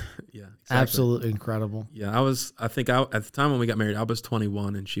incredible. Yeah, exactly. Absolutely incredible. Yeah, I think at the time when we got married, I was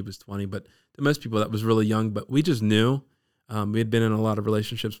 21 and she was 20, but to most people that was really young, but we just knew. We had been in a lot of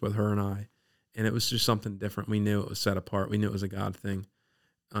relationships with her and I, and it was just something different. We knew it was set apart. We knew it was a God thing.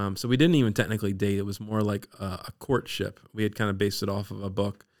 So we didn't even technically date. It was more like a courtship. We had kind of based it off of a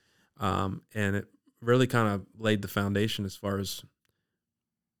book, and it really kind of laid the foundation as far as,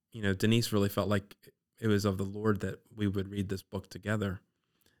 Denise really felt like it was of the Lord that we would read this book together.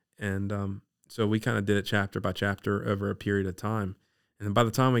 And so we kind of did it chapter by chapter over a period of time. And then by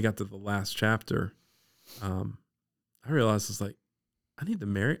the time we got to the last chapter, I realized it's like, I need to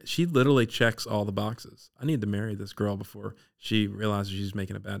marry. She literally checks all the boxes. I need to marry this girl before she realizes she's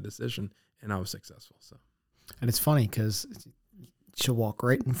making a bad decision. And I was successful. So, and it's funny because she'll walk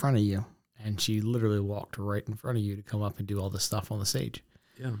right in front of you, and she literally walked right in front of you to come up and do all this stuff on the stage.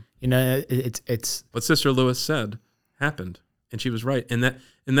 Yeah, it's what Sister Lewis said happened, and she was right. And that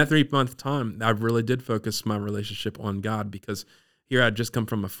in that 3-month time, I really did focus my relationship on God, because here I'd just come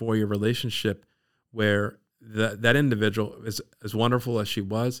from a 4-year relationship where that individual, as wonderful as she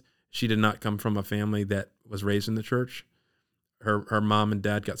was, she did not come from a family that was raised in the church. Her mom and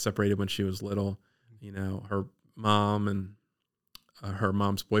dad got separated when she was little. Her mom and her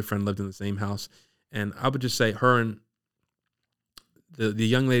mom's boyfriend lived in the same house. And I would just say her and the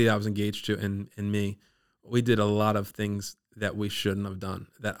young lady that I was engaged to and me, we did a lot of things that we shouldn't have done,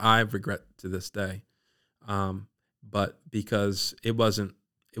 that I regret to this day. But because it wasn't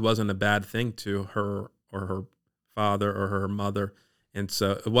a bad thing to her or her father or her mother, and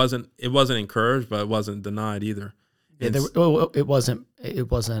so it wasn't encouraged, but it wasn't denied either. Yeah, it wasn't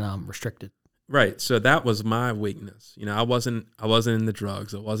restricted. Right. So that was my weakness. I wasn't in the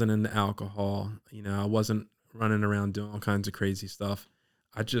drugs. I wasn't in the alcohol. I wasn't running around doing all kinds of crazy stuff.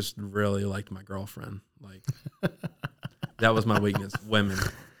 I just really liked my girlfriend. Like that was my weakness. Women.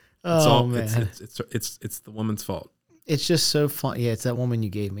 Man. It's the woman's fault. It's just so fun. Yeah, it's that woman you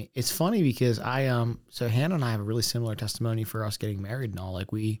gave me. It's funny because so Hannah and I have a really similar testimony for us getting married and all. Like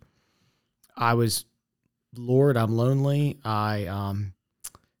I was, Lord, I'm lonely. I am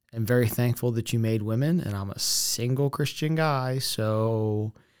very thankful that you made women, and I'm a single Christian guy.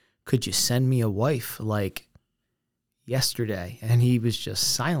 So could you send me a wife like yesterday? And he was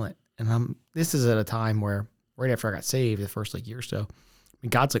just silent. And this is at a time where right after I got saved, the first year or so,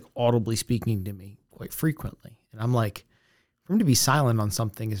 God's like audibly speaking to me quite frequently. And I'm like, for him to be silent on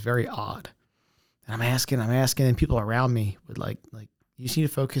something is very odd. And I'm asking, and people around me would like, you just need to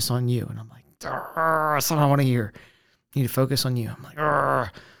focus on you. And I'm like, that's what I want to hear. You need to focus on you. I'm like, Arr.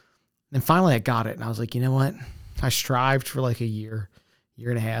 And finally I got it. And I was like, you know what? I strived for like a year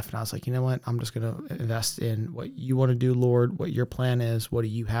and a half. And I was like, you know what? I'm just going to invest in what you want to do, Lord, what your plan is. What do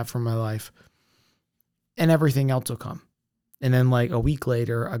you have for my life? And everything else will come. And then like a week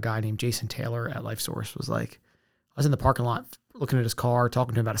later, a guy named Jason Taylor at Life Source was like, I was in the parking lot looking at his car,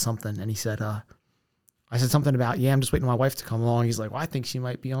 talking to him about something. And he said, I said something about, yeah, I'm just waiting for my wife to come along. He's like, well, I think she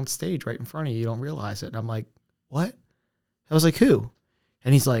might be on stage right in front of you. You don't realize it. And I'm like, what? I was like, who?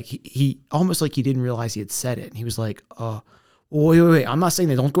 And he's like, he almost like he didn't realize he had said it. And he was like, wait. I'm not saying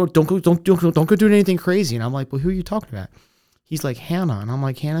that. Don't go doing anything crazy. And I'm like, well, who are you talking about? He's like, Hannah. And I'm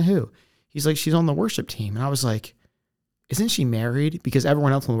like, Hannah who? He's like, she's on the worship team. And I was like, isn't she married? Because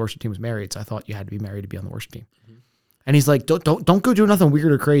everyone else on the worship team was married. So I thought you had to be married to be on the worship team. Mm-hmm. And he's like, don't go do nothing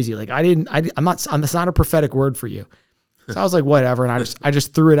weird or crazy. Like that's not a prophetic word for you. So I was like, whatever. And I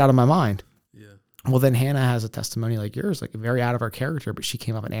just threw it out of my mind. Yeah. Well, then Hannah has a testimony like yours, like very out of our character, but she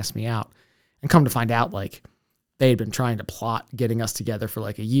came up and asked me out, and come to find out, like they had been trying to plot getting us together for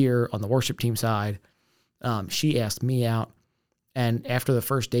like a year on the worship team side. She asked me out, and after the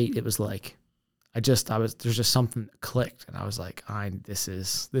first date, it was like, there's just something that clicked, and I was like, this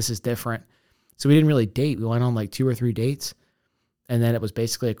is different. So we didn't really date. We went on like 2 or 3 dates, and then it was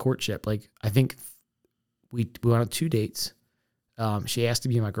basically a courtship. Like I think we went on 2 dates. She asked to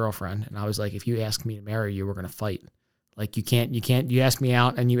be my girlfriend, and I was like, if you ask me to marry you, we're gonna fight. Like you asked me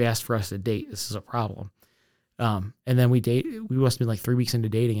out and you asked for us to date. This is a problem. And then we must have been like 3 weeks into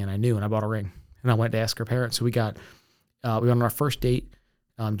dating, and I knew, and I bought a ring, and I went to ask her parents. So we went on our first date,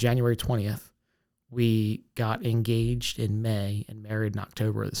 January 20th. We got engaged in May and married in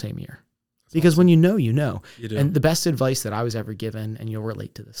October of the same year. That's because awesome. When you know, you know. You do. And the best advice that I was ever given, and you'll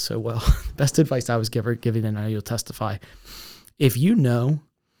relate to this so well, the best advice I was given, and I know you'll testify, if you know,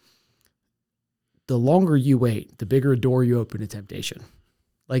 the longer you wait, the bigger door you open to temptation.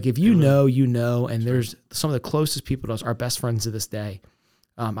 Like if you know, you know, and there's some of the closest people to us, our best friends to this day.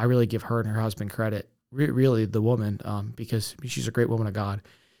 I really give her and her husband credit, really the woman, because she's a great woman of God.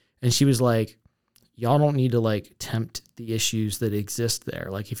 And she was like, y'all don't need to like tempt the issues that exist there.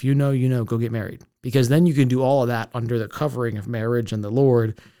 Like if you know, go get married, because then you can do all of that under the covering of marriage and the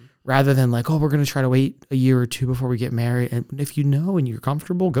Lord, rather than like, oh, we're going to try to wait a year or two before we get married. And if you know and you're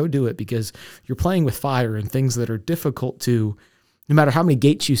comfortable, go do it, because you're playing with fire and things that are difficult to, no matter how many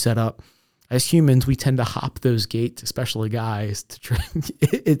gates you set up. As humans, we tend to hop those gates, especially guys, to try.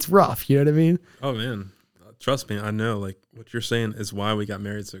 It's rough. You know what I mean? Oh man, trust me, I know. Like what you're saying is why we got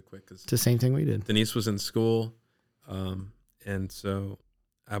married so quick. Cause It's the same thing we did. Denise was in school, and so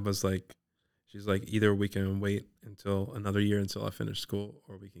I was like, she's like, either we can wait until another year until I finish school,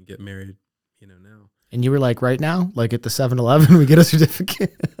 or we can get married, now. And you were like, right now, like at the 7-Eleven, we get a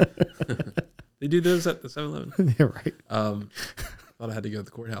certificate. They do those at the 7-Eleven. Yeah, right. Thought I had to go to the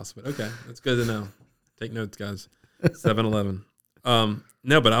courthouse, but okay, that's good to know. Take notes, guys. 7-Eleven.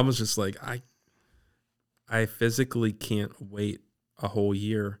 No, but I was just like, I physically can't wait a whole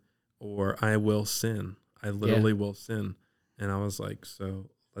year, or I will sin. I literally will sin. And I was like,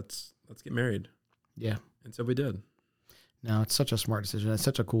 so let's get married. Yeah. And so we did. No, it's such a smart decision. It's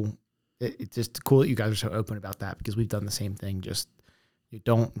such a cool. It's just cool that you guys are so open about that, because we've done the same thing. Just you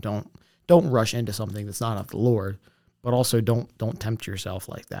don't rush into something that's not of the Lord. But also don't tempt yourself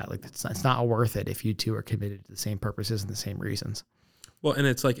like that. Like it's not worth it if you two are committed to the same purposes and the same reasons. Well, and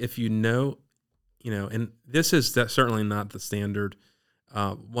it's like if and this is certainly not the standard.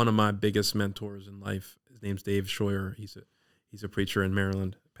 One of my biggest mentors in life, his name's Dave Scheuer. He's a preacher in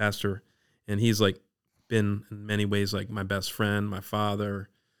Maryland, pastor, and he's like been in many ways like my best friend, my father,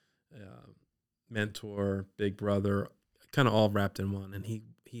 mentor, big brother, kind of all wrapped in one. And he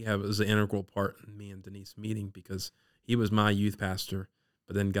was an integral part in me and Denise meeting, because he was my youth pastor,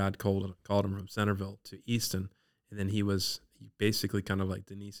 but then God called him from Centerville to Easton, and then he basically kind of like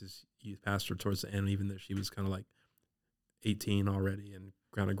Denise's youth pastor towards the end, even though she was kind of like 18 already and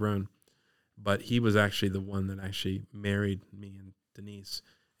kind of grown. But he was actually the one that actually married me and Denise,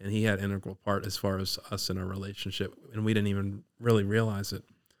 and he had an integral part as far as us in our relationship, and we didn't even really realize it.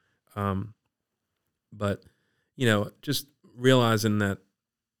 But just realizing that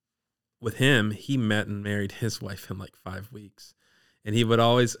with him, he met and married his wife in like 5 weeks. And he would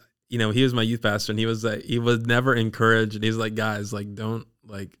always, he was my youth pastor, and he would never encourage. And he's like, guys, like, don't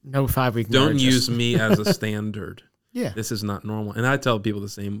like, no 5-week don't marriages. use me as a standard. Yeah. This is not normal. And I tell people the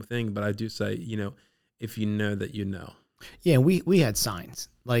same thing, but I do say, if you know that you know. Yeah. We had signs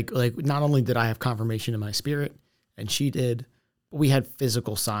like not only did I have confirmation in my spirit, and she did, but we had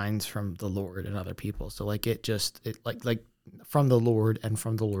physical signs from the Lord and other people. So like it from the Lord and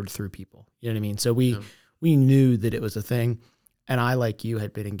from the Lord through people. You know what I mean? So we knew that it was a thing. And I, like you,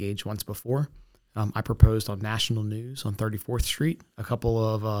 had been engaged once before. I proposed on national news on 34th Street. A couple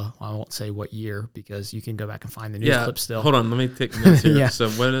of, I won't say what year, because you can go back and find the news clip still. Hold on, let me take notes here. Yeah. So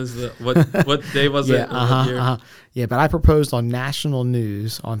what day was it? Yeah, but I proposed on national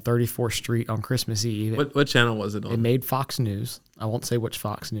news on 34th Street on Christmas Eve. What channel was it on? It made Fox News. I won't say which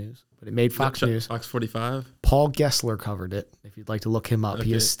Fox News, but it made Fox News. Fox 45? Paul Gessler covered it, if you'd like to look him up. Okay,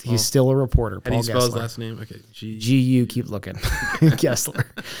 He's still a reporter. How do you spell his last name? Okay, G-U, keep looking. Gessler.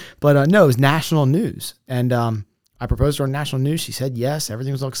 But no, it was national news. And I proposed her on national news. She said yes.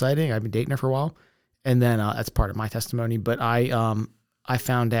 Everything was all exciting. I've been dating her for a while. And then that's part of my testimony. But I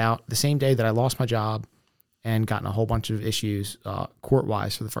found out the same day that I lost my job and gotten a whole bunch of issues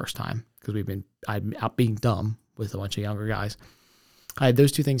court-wise for the first time, because I'd out being dumb with a bunch of younger guys. I had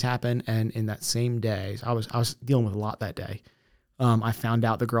those two things happen, and in that same day, I was dealing with a lot that day. I found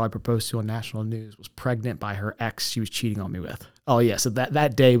out the girl I proposed to on national news was pregnant by her ex she was cheating on me with. Oh yeah, so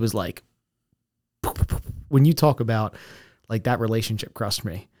that day was like, when you talk about like that relationship crushed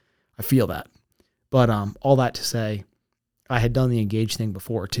me, I feel that. But all that to say, I had done the engaged thing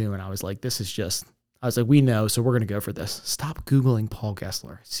before too, and I was like, I was like, we know, so we're gonna go for this. Stop Googling Paul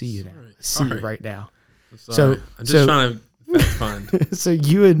Gessler. See you now. See you right now. So I'm just trying to find. So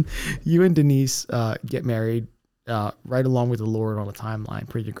you and Denise get married right along with the Lord on a timeline,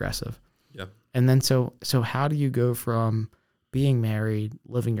 pretty aggressive. Yeah. And then so how do you go from being married,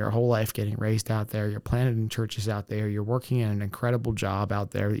 living your whole life, getting raised out there, you're planted in churches out there, you're working in an incredible job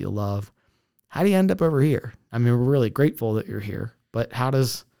out there that you love. How do you end up over here? I mean, we're really grateful that you're here, but how do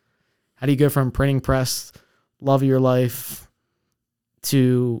you go from printing press, love of your life,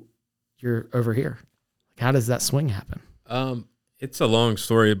 to you're over here? How does that swing happen? It's a long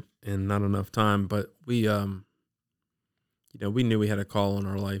story and not enough time, but we knew we had a call on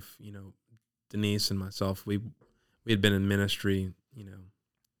our life. Denise and myself, we had been in ministry.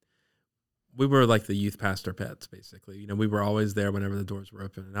 We were like the youth pastor pets, basically. We were always there whenever the doors were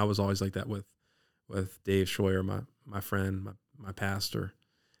open, and I was always like that with Dave Scheuer, my friend, my pastor.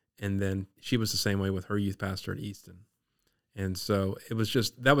 And then she was the same way with her youth pastor at Easton. And so it was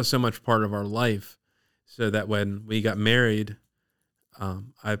just, that was so much part of our life. So that when we got married,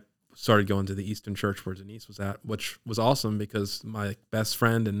 I started going to the Easton church where Denise was at, which was awesome because my best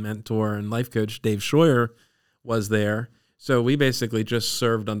friend and mentor and life coach, Dave Schroyer, was there. So we basically just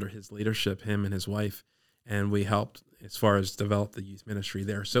served under his leadership, him and his wife, and we helped as far as develop the youth ministry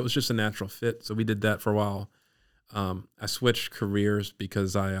there. So it was just a natural fit. So we did that for a while. I switched careers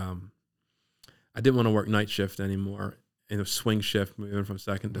because I didn't want to work night shift anymore. And it was swing shift, moving from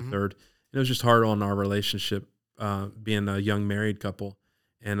second to third. And it was just hard on our relationship, being a young married couple.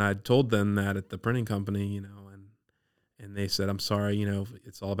 And I told them that at the printing company, and they said, I'm sorry,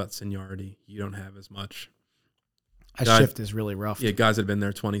 it's all about seniority. You don't have as much. Shift is really rough. Yeah, guys that had been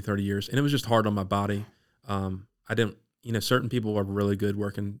there 20, 30 years. And it was just hard on my body. I didn't, certain people are really good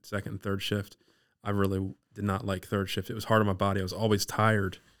working second and third shift. I really did not like third shift. It was hard on my body. I was always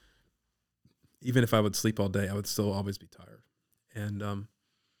tired. Even if I would sleep all day, I would still always be tired. And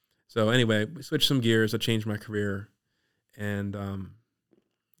so anyway, we switched some gears. I changed my career. And,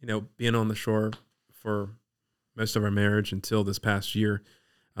 being on the shore for most of our marriage until this past year,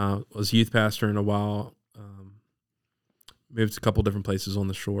 was youth pastor in a while. Moved to a couple different places on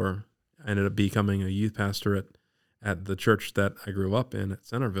the shore. I ended up becoming a youth pastor at the church that I grew up in at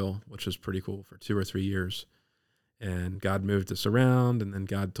Centerville, which was pretty cool for 2 or 3 years. And God moved us around, and then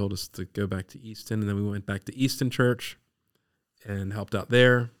God told us to go back to Easton, and then we went back to Easton Church and helped out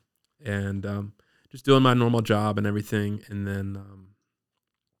there, and just doing my normal job and everything. And then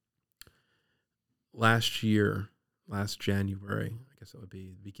last January, I guess it would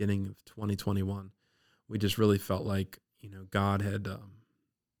be the beginning of 2021, we just really felt like, God had,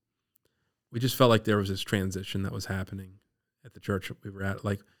 we just felt like there was this transition that was happening at the church that we were at.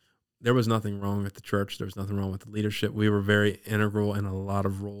 Like, there was nothing wrong with the church. There was nothing wrong with the leadership. We were very integral in a lot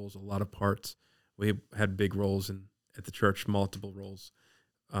of roles, a lot of parts. We had big roles at the church, multiple roles,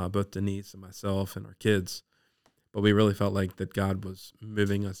 both Denise and myself and our kids. But we really felt like that God was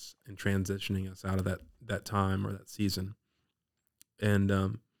moving us and transitioning us out of that time or that season.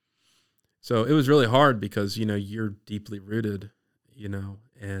 And so it was really hard because, you're deeply rooted,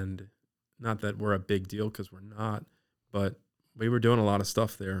 and not that we're a big deal because we're not, but we were doing a lot of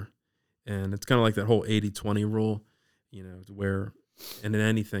stuff there. And it's kind of like that whole 80-20 rule, where, and in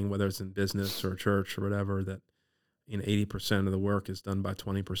anything, whether it's in business or church or whatever, that, 80% of the work is done by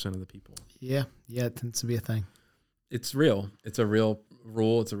 20% of the people. Yeah, it tends to be a thing. It's real. It's a real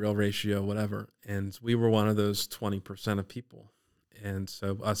rule. It's a real ratio, whatever. And we were one of those 20% of people. And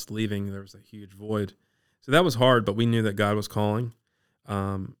so us leaving, there was a huge void. So that was hard, but we knew that God was calling.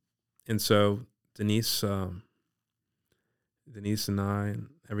 And so Denise and I and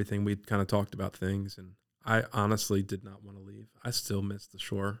everything, we kind of talked about things. And I honestly did not want to leave. I still miss the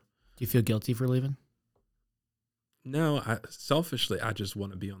shore. Do you feel guilty for leaving? No, selfishly, I just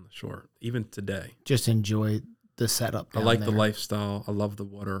want to be on the shore, even today. Just enjoy the setup. I like the lifestyle. I love the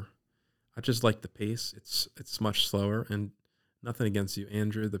water. I just like the pace. It's much slower, and nothing against you,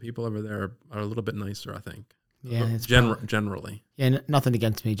 Andrew. The people over there are a little bit nicer, I think. Yeah, it's generally. Yeah, nothing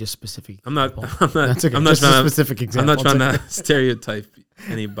against me, just specific. I'm not. People. That's okay. I'm not trying specific example. I'm not trying to stereotype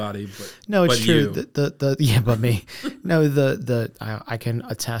anybody, but no, it's but true. You. But me. No, I can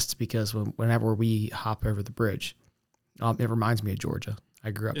attest because whenever we hop over the bridge, it reminds me of Georgia.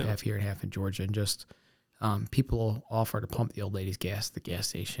 I grew up half here and half in Georgia, and just people offer to pump the old lady's gas at the gas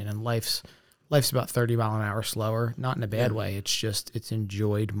station, and life's about 30 mile an hour slower, not in a bad way. It's just, it's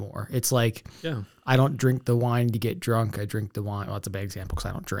enjoyed more. It's like, I don't drink the wine to get drunk. I drink the wine. Well, that's a bad example because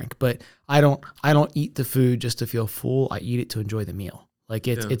I don't drink, but I don't eat the food just to feel full. I eat it to enjoy the meal. Like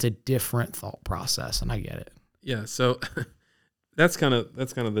it's a different thought process, and I get it. Yeah. So that's kind of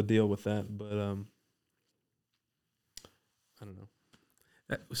the deal with that. But I don't know.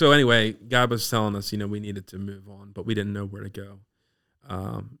 So anyway, God was telling us, we needed to move on, but we didn't know where to go.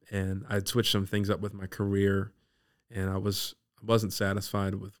 And I'd switched some things up with my career, and I wasn't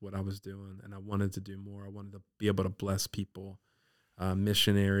satisfied with what I was doing, and I wanted to do more. I wanted to be able to bless people,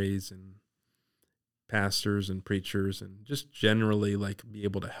 missionaries and pastors and preachers, and just generally like be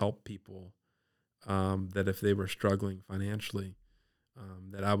able to help people, that if they were struggling financially,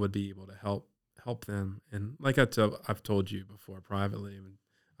 that I would be able to help them. And like I've told you before privately, and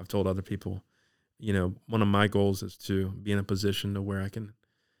I've told other people, one of my goals is to be in a position to where I can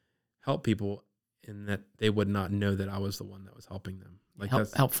help people and that they would not know that I was the one that was helping them. Like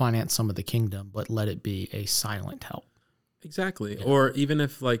help finance some of the kingdom, but let it be a silent help. Exactly. Yeah. Or even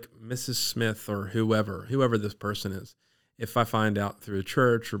if like Mrs. Smith or whoever this person is, if I find out through a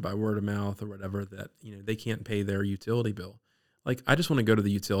church or by word of mouth or whatever that, they can't pay their utility bill, Like, I just want to go to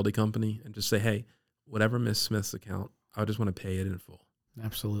the utility company and just say, hey, whatever Miss Smith's account, I just want to pay it in full.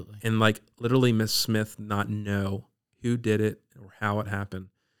 Absolutely. And like literally Miss Smith not know who did it or how it happened,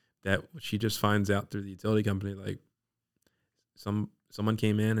 that she just finds out through the utility company, like someone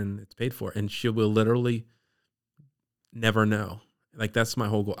came in and it's paid for, and she will literally never know. Like, that's my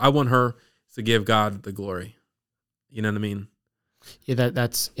whole goal. I want her to give God the glory. You know what I mean? Yeah,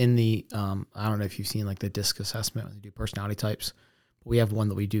 that's in the, I don't know if you've seen like the DISC assessment when they do personality types, but we have one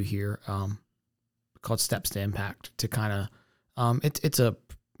that we do here called Steps to Impact to kind of, it's a,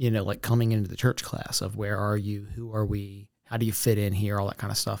 like coming into the church class of where are you, who are we, how do you fit in here, all that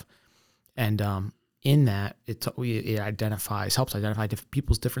kind of stuff. And in that, it helps identify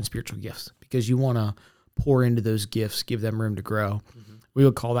people's different spiritual gifts, because you want to pour into those gifts, give them room to grow. Mm-hmm. We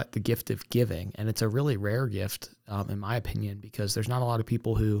would call that the gift of giving. And it's a really rare gift, in my opinion, because there's not a lot of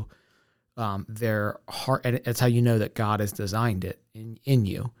people who their heart, and it's how you know that God has designed it in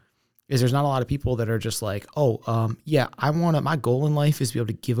you, is there's not a lot of people that are just like, my goal in life is to be able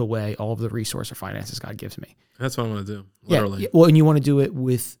to give away all of the resource or finances God gives me. That's what I want to do. Literally. Yeah. Well, and you want to do it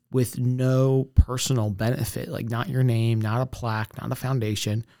with no personal benefit, like not your name, not a plaque, not a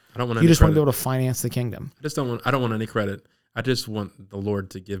foundation. I don't want you just want to be able to finance the kingdom. I don't want any credit. I just want the Lord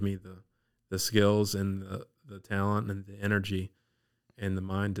to give me the skills and the talent and the energy and the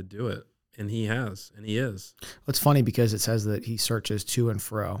mind to do it. And he has, and he is. Well, it's funny because it says that he searches to and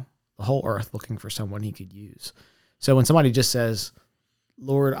fro the whole earth looking for someone he could use. So when somebody just says,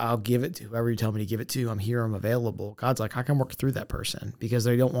 Lord, I'll give it to whoever you tell me to give it to, I'm here, I'm available, God's like, I can work through that person, because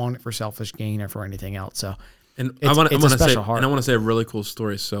they don't want it for selfish gain or for anything else. So I want to say a really cool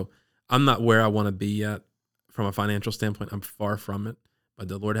story. So I'm not where I want to be yet from a financial standpoint. I'm far from it, but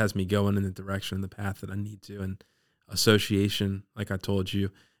the Lord has me going in the direction, the path that I need to. And association, like I told you,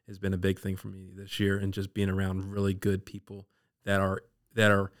 has been a big thing for me this year, and just being around really good people that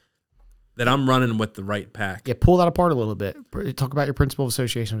I'm running with the right pack. Yeah, pull that apart a little bit. Talk about your principle of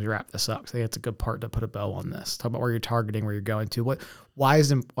association as we wrap this up. I think that's a good part to put a bow on this. Talk about where you're targeting, where you're going to. Why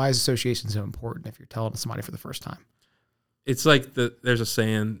is association so important if you're telling somebody for the first time? It's like there's a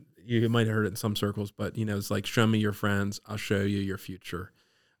saying, you might have heard it in some circles, but it's like, show me your friends, I'll show you your future.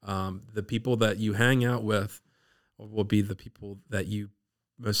 The people that you hang out with will be the people that you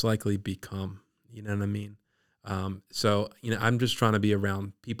most likely become. You know what I mean? So I'm just trying to be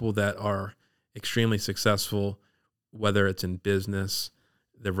around people that are extremely successful, whether it's in business,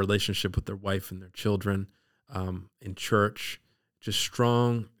 their relationship with their wife and their children, in church, just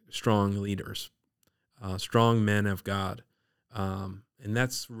strong leaders, strong men of God. And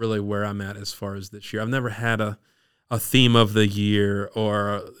that's really where I'm at as far as this year. I've never had a theme of the year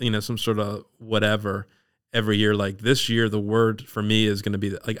or, some sort of whatever every year. Like this year, the word for me is going to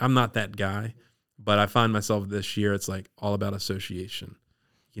be like, I'm not that guy. But I find myself this year, it's like all about association.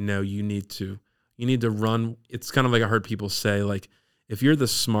 You need to run. It's kind of like I heard people say, like, if you're the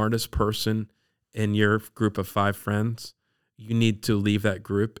smartest person in your group of 5 friends, you need to leave that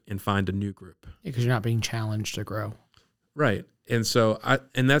group and find a new group. Because you're not being challenged to grow. Right. And so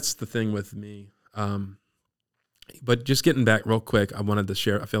that's the thing with me. But just getting back real quick, I wanted to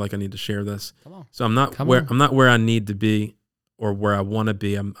share, I feel like I need to share this. Come on. So I'm not where I need to be, or where I want to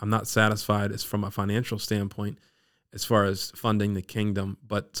be. I'm not satisfied as from a financial standpoint as far as funding the kingdom.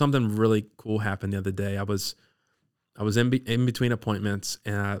 But something really cool happened the other day. I was in between appointments,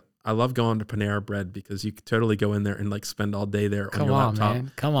 and I love going to Panera Bread, because you could totally go in there and like spend all day there on your laptop.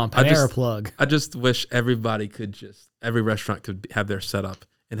 Man. Come on, Panera plug. I just wish every restaurant could have their setup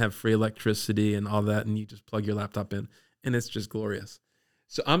and have free electricity and all that, and you just plug your laptop in, and it's just glorious.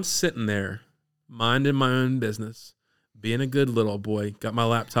 So I'm sitting there minding my own business, being a good little boy, got my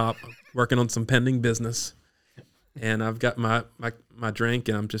laptop, working on some pending business, and I've got my drink,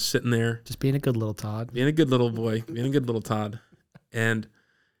 and I'm just sitting there. Just being a good little Todd. Being a good little boy, being a good little Todd. And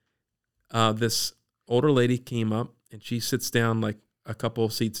this older lady came up, and she sits down like a couple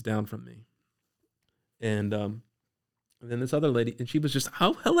seats down from me. And then this other lady, and she was just,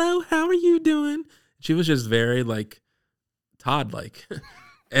 oh, hello, how are you doing? She was just very like Todd-like.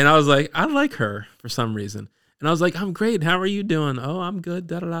 And I was like, I like her for some reason. And I was like, I'm great. How are you doing? Oh, I'm good.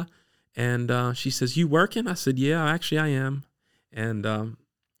 Da da da. And she says, you working? I said, yeah, actually I am. And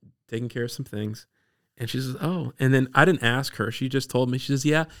taking care of some things. And she says, oh. And then I didn't ask her. She just told me. She says,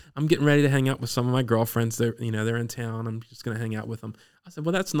 yeah, I'm getting ready to hang out with some of my girlfriends. They're in town. I'm just going to hang out with them. I said,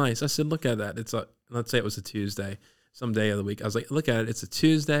 well, that's nice. I said, look at that. Let's say it was a Tuesday, some day of the week. I was like, look at it. It's a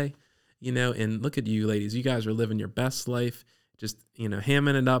Tuesday, and look at you ladies. You guys are living your best life. Just,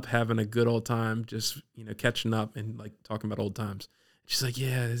 hamming it up, having a good old time, just, catching up and like talking about old times. She's like,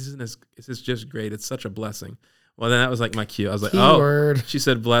 yeah, this is just great. It's such a blessing. Well, then that was like my cue. I was like, Keyword. she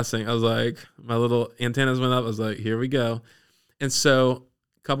said blessing. I was like, my little antennas went up. I was like, here we go. And so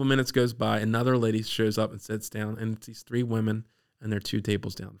a couple minutes goes by. Another lady shows up and sits down. And it's these 3 women, and they're 2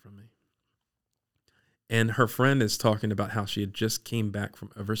 tables down from me. And her friend is talking about how she had just came back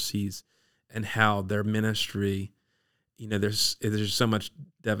from overseas and how their ministry, there's so much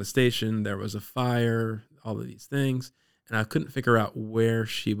devastation. There was a fire, all of these things. And I couldn't figure out where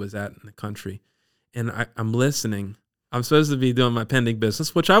she was at in the country. And I'm listening. I'm supposed to be doing my pending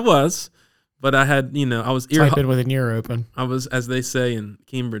business, which I was, but I had, I was typing with an ear open. I was, as they say in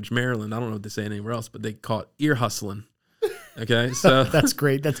Cambridge, Maryland. I don't know what they say anywhere else, but they call it ear hustling. Okay, so that's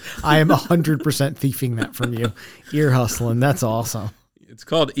great. I am 100% thieving that from you. Ear hustling. That's awesome. It's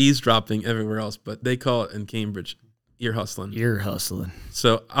called eavesdropping everywhere else, but they call it in Cambridge ear hustling. Ear hustling.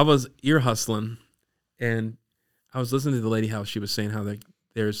 So I was ear hustling, and I was listening to the lady how she was saying how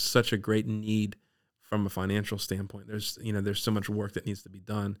there's such a great need from a financial standpoint. There's so much work that needs to be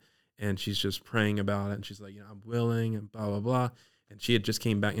done, and she's just praying about it. And she's like, I'm willing, and blah blah blah. And she had just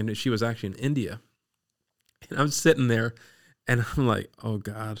came back, and she was actually in India. And I'm sitting there, and I'm like, oh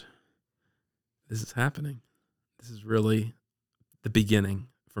God, this is happening. This is really the beginning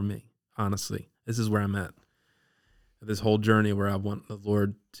for me. Honestly, this is where I'm at. This whole journey where I want the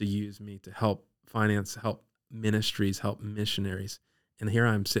Lord to use me to help finance, help ministries, help missionaries. And here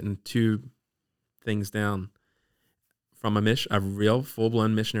I'm sitting 2 things down from a real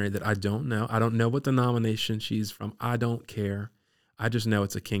full-blown missionary that I don't know. I don't know what denomination she's from. I don't care. I just know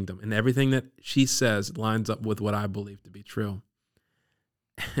it's a kingdom. And everything that she says lines up with what I believe to be true.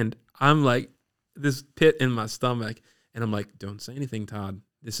 And I'm like, this pit in my stomach. And I'm like, don't say anything, Todd.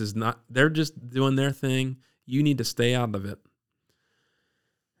 This is not, they're just doing their thing. You need to stay out of it.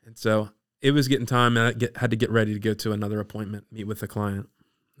 And so it was getting time, and I had to get ready to go to another appointment, meet with a client.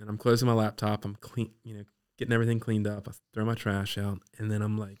 And I'm closing my laptop. I'm getting everything cleaned up. I throw my trash out, and then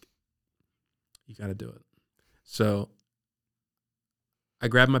I'm like, you got to do it. So I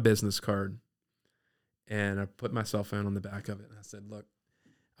grabbed my business card, and I put my cell phone on the back of it. And I said, look,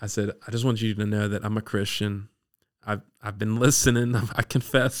 I just want you to know that I'm a Christian. I've been listening. I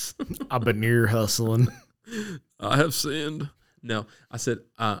confess. I've been ear hustling. I have sinned. No, I said,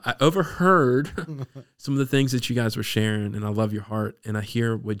 I overheard some of the things that you guys were sharing, and I love your heart, and I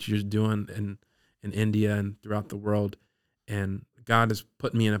hear what you're doing in India and throughout the world, and God has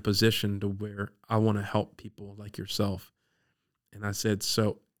put me in a position to where I want to help people like yourself. And I said,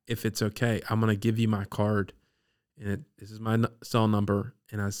 so if it's okay, I'm going to give you my card, and this is my cell number,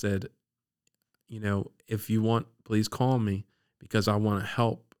 and I said, if you want, please call me, because I want to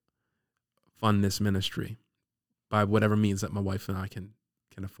help fund this ministry by whatever means that my wife and I can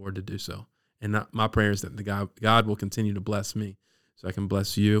afford to do so. And my prayer is that God will continue to bless me so I can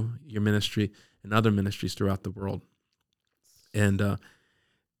bless you, your ministry, and other ministries throughout the world. And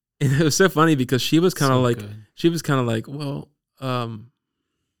it was so funny because she was kind of like, well,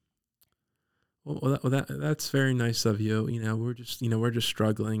 that's very nice of you. We're just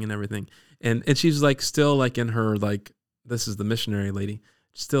struggling and everything. And she's like, still like in her, like, this is the missionary lady,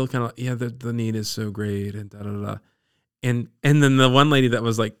 still kind of, the need is so great and da da da. And then the one lady that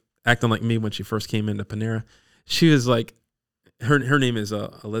was like acting like me when she first came into Panera, she was like, her name is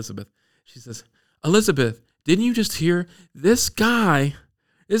Elizabeth. She says, Elizabeth, didn't you just hear this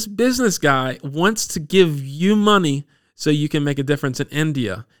business guy wants to give you money so you can make a difference in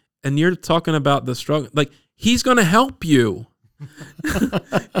India? And you're talking about the struggle. Like, he's going to help you.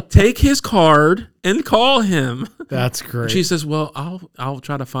 Take his card and call him. That's great. She says, well, I'll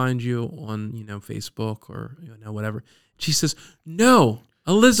try to find you on, Facebook or, whatever. She says, no,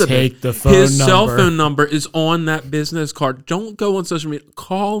 Elizabeth, take the phone his number. Cell phone number is on that business card. Don't go on social media.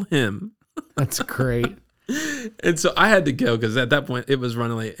 Call him. That's great. And so I had to go because at that point it was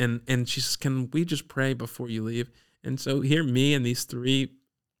running late. And she says, can we just pray before you leave? And so here, me and these 3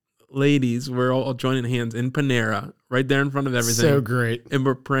 ladies, we're all joining hands in Panera, right there in front of everything. So great. And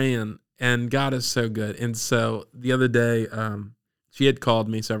we're praying, and God is so good. And so the other day, she had called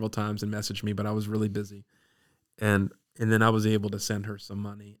me several times and messaged me, but I was really busy. And then I was able to send her some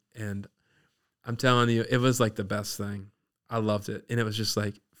money. And I'm telling you, it was like the best thing. I loved it. And it was just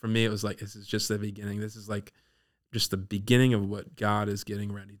like, for me, it was like, this is just the beginning. This is like just the beginning of what God is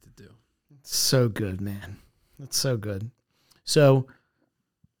getting ready to do. So good, man. That's so good. So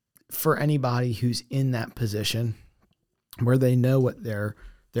for anybody who's in that position where they know what their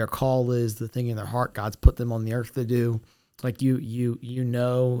call is, the thing in their heart God's put them on the earth to do, like you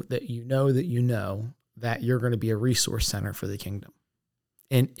know that you're going to be a resource center for the kingdom.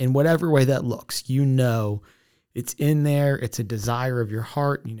 And in whatever way that looks, it's in there, it's a desire of your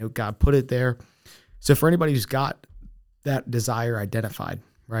heart, God put it there. So for anybody who's got that desire identified,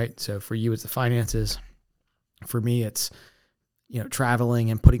 right? So for you, it's the finances. For me, it's,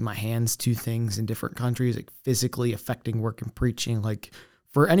 traveling and putting my hands to things in different countries, like physically affecting work and preaching. Like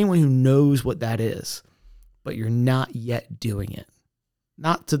for anyone who knows what that is, but you're not yet doing it,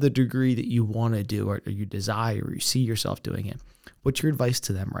 not to the degree that you want to do or you desire or you see yourself doing it, what's your advice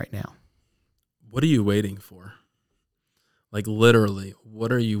to them right now? What are you waiting for? Like literally,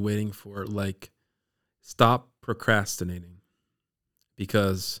 what are you waiting for? Like, stop procrastinating,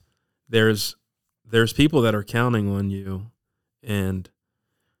 because there's people that are counting on you, and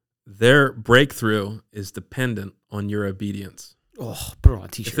their breakthrough is dependent on your obedience. Oh, put it on a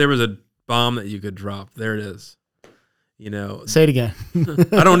t-shirt. If there was a bomb that you could drop, there it is. Say it again.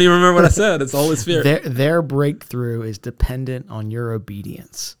 I don't even remember what I said. It's the Holy Spirit. Their breakthrough is dependent on your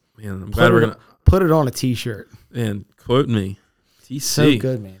obedience. Man, I'm glad we're going to put it on a t-shirt. And quote me. TC. So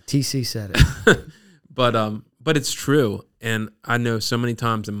good, man. TC said it. But it's true. And I know so many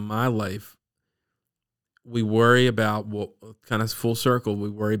times in my life, we worry about what kind of full circle. We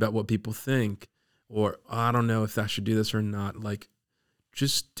worry about what people think, or I don't know if I should do this or not. Like,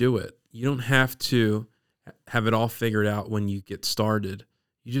 just do it. You don't have to have it all figured out when you get started.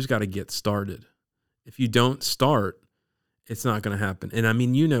 You just got to get started. If you don't start, it's not going to happen. And I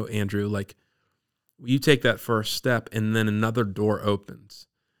mean, Andrew, like you take that first step and then another door opens,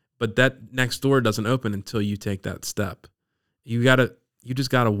 but that next door doesn't open until you take that step. You just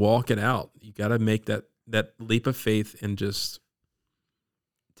got to walk it out. You got to make that leap of faith and just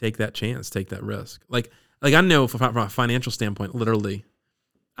take that chance, take that risk. Like I know from a financial standpoint, literally,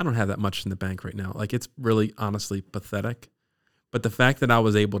 I don't have that much in the bank right now. Like, it's really honestly pathetic. But the fact that I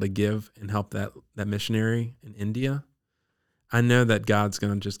was able to give and help that missionary in India, I know that God's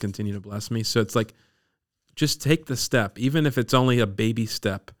going to just continue to bless me. So it's like, just take the step, even if it's only a baby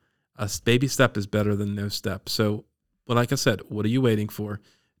step. A baby step is better than no step. So, but like I said, what are you waiting for?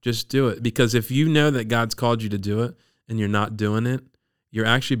 Just do it. Because if you know that God's called you to do it and you're not doing it, you're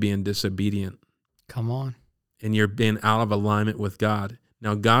actually being disobedient. Come on. And you're being out of alignment with God.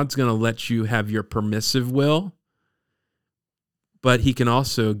 Now, God's going to let you have your permissive will, but he can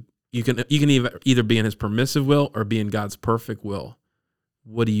also, you can either be in his permissive will or be in God's perfect will.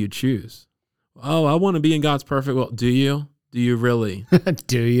 What do you choose? Oh, I want to be in God's perfect will. Do you? Do you really?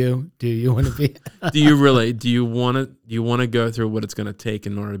 Do you want to be? Do you really? Do you want to go through what it's going to take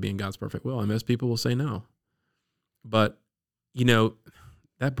in order to be in God's perfect will? And most people will say no. But,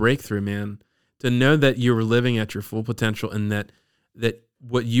 that breakthrough, man, to know that you're living at your full potential and that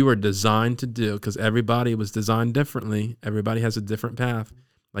what you are designed to do, because everybody was designed differently. Everybody has a different path.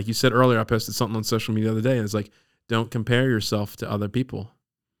 Like you said earlier, I posted something on social media the other day, and it's like, don't compare yourself to other people.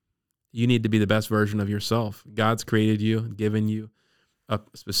 You need to be the best version of yourself. God's created you, given you a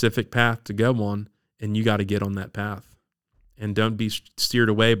specific path to go on, and you got to get on that path. And don't be steered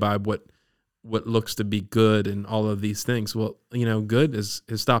away by what looks to be good and all of these things. Well, good has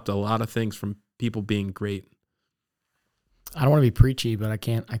stopped a lot of things from people being great. I don't want to be preachy, but I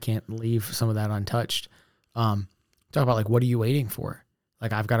can't leave some of that untouched. Talk about like, what are you waiting for?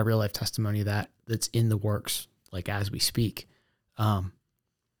 Like, I've got a real life testimony that's in the works, like as we speak.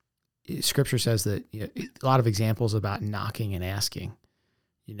 Scripture says that a lot of examples about knocking and asking,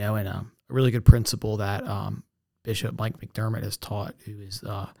 and a really good principle that Bishop Mike McDermott has taught, who is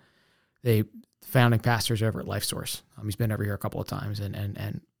the founding pastors over at Life Source. He's been over here a couple of times,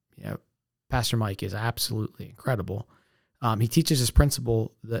 and Pastor Mike is absolutely incredible. He teaches this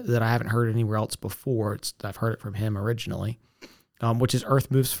principle that I haven't heard anywhere else before. I've heard it from him originally, which is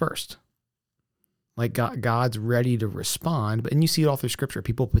earth moves first. Like God's ready to respond, and you see it all through Scripture.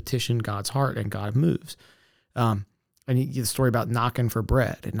 People petition God's heart, and God moves. And you get the story about knocking for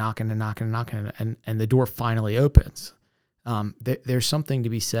bread, and knocking, and the door finally opens. There's something to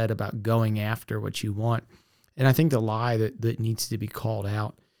be said about going after what you want. And I think the lie that needs to be called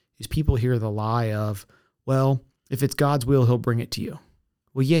out is people hear the lie of, well, if it's God's will, he'll bring it to you.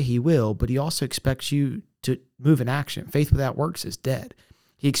 Well, yeah, he will, but he also expects you to move in action. Faith without works is dead.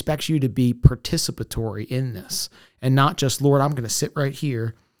 He expects you to be participatory in this and not just, Lord, I'm going to sit right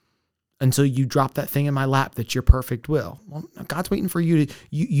here until you drop that thing in my lap that's your perfect will. Well, God's waiting for you to,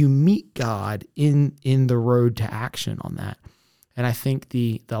 you meet God in the road to action on that. And I think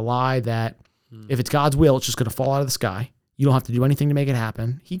the lie that if it's God's will, it's just going to fall out of the sky. You don't have to do anything to make it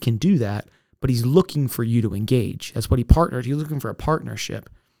happen. He can do that, but he's looking for you to engage. That's what he partnered. He's looking for a partnership.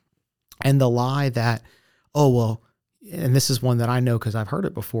 And the lie that, oh, well, and this is one that I know because I've heard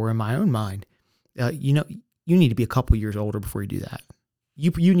it before in my own mind, you need to be a couple years older before you do that.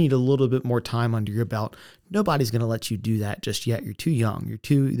 You need a little bit more time under your belt. Nobody's going to let you do that just yet. You're too young. You're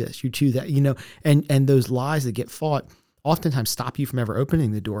too this, you're too that, and those lies that get fought oftentimes stop you from ever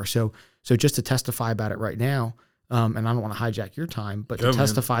opening the door. So just to testify about it right now, and I don't want to hijack your time, but to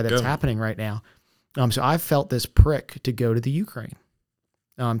testify that's happening right now. So I felt this prick to go to the Ukraine,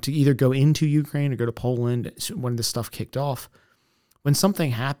 to either go into Ukraine or go to Poland when this stuff kicked off. When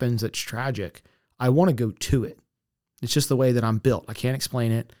something happens that's tragic, I want to go to it. It's just the way that I'm built. I can't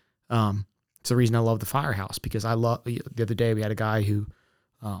explain it. It's the reason I love the firehouse, because the other day we had a guy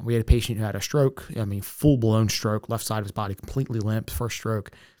we had a patient who had a stroke. I mean, full blown stroke, left side of his body completely limp, first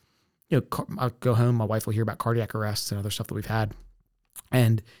stroke. I'll go home. My wife will hear about cardiac arrests and other stuff that we've had.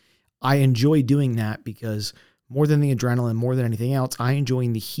 And I enjoy doing that because more than the adrenaline, more than anything else, I enjoy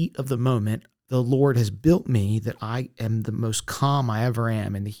in the heat of the moment. The Lord has built me that I am the most calm I ever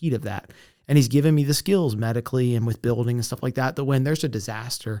am in the heat of that. And he's given me the skills medically and with building and stuff like that when there's a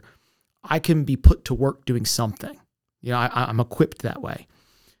disaster, I can be put to work doing something. I'm equipped that way.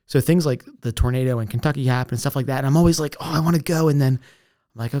 So things like the tornado in Kentucky happened and stuff like that. And I'm always like, oh, I want to go. And then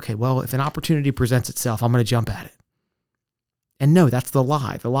I'm like, okay, well, if an opportunity presents itself, I'm going to jump at it. And no, that's the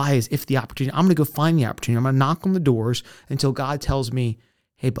lie. The lie is if the opportunity, I'm going to go find the opportunity. I'm going to knock on the doors until God tells me,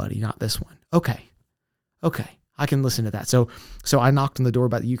 hey, buddy, not this one. Okay. I can listen to that. So I knocked on the door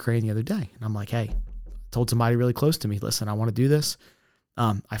about the Ukraine the other day, and I'm like, hey, told somebody really close to me, listen, I want to do this.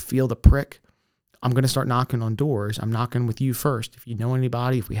 I feel the prick. I'm going to start knocking on doors. I'm knocking with you first. If you know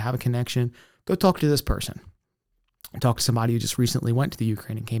anybody, if we have a connection, go talk to this person. Talk to somebody who just recently went to the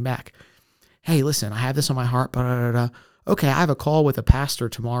Ukraine and came back. Hey, listen, I have this on my heart. Okay, I have a call with a pastor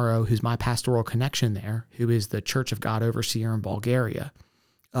tomorrow who's my pastoral connection there, who is the Church of God overseer in Bulgaria.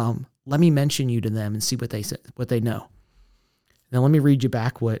 Let me mention you to them and see what they know. Now let me read you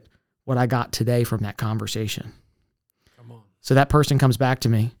back what I got today from that conversation. Come on. So that person comes back to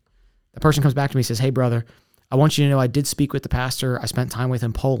me. Says, hey brother, I want you to know I did speak with the pastor. I spent time with him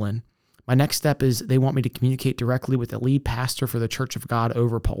in Poland. My next step is they want me to communicate directly with the lead pastor for the Church of God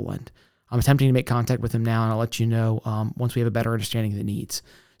over Poland. I'm attempting to make contact with him now, and I'll let you know once we have a better understanding of the needs.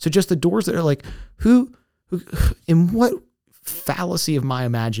 So just the doors that are like, who in what fallacy of my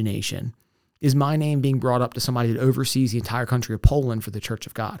imagination is my name being brought up to somebody that oversees the entire country of Poland for the Church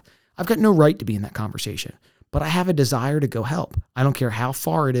of God? I've got no right to be in that conversation, but I have a desire to go help. I don't care how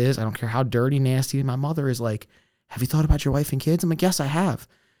far it is. I don't care how dirty, nasty. And my mother is like, have you thought about your wife and kids? I'm like, yes, I have.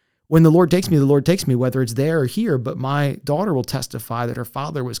 When the Lord takes me, whether it's there or here, but my daughter will testify that her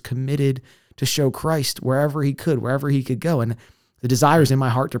father was committed to show Christ wherever he could go. And the desire is in my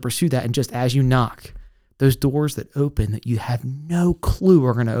heart to pursue that. And just as you knock, those doors that open that you have no clue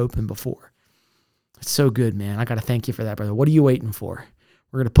are going to open before. It's so good, man. I got to thank you for that, brother. What are you waiting for?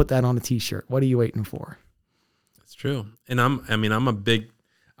 We're going to put that on a t-shirt. What are you waiting for? That's true. And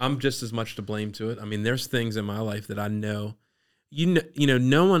I'm just as much to blame to it. I mean, there's things in my life that I know,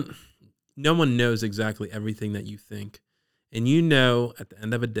 no one knows exactly everything that you think. And at the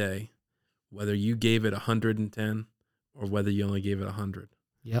end of a day, whether you gave it 110 or whether you only gave it 100.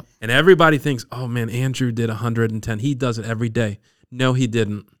 Yep. And everybody thinks, oh man, Andrew did 110. He does it every day. No, he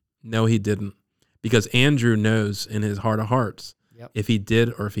didn't. Because Andrew knows in his heart of hearts, if he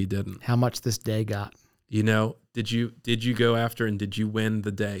did or if he didn't. How much this day got. Did you go after and did you win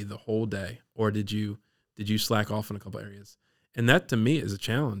the whole day? Or did you slack off in a couple areas? And that to me is a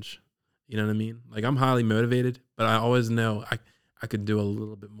challenge. You know what I mean? Like I'm highly motivated, but I always know I could do a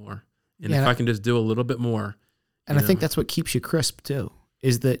little bit more. And if I can just do a little bit more. And I think that's what keeps you crisp too,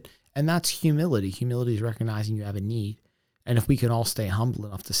 and that's humility. Humility is recognizing you have a need. And if we can all stay humble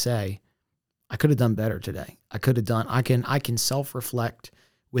enough to say, I could have done better today. I can self-reflect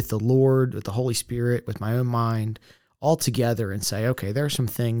with the Lord, with the Holy Spirit, with my own mind all together and say, okay, there are some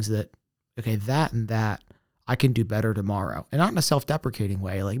things that and that I can do better tomorrow. And not in a self-deprecating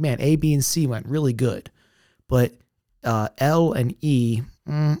way. Like, man, A, B, and C went really good, but L and E,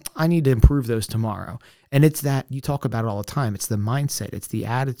 I need to improve those tomorrow. And it's that you talk about it all the time. It's the mindset. It's the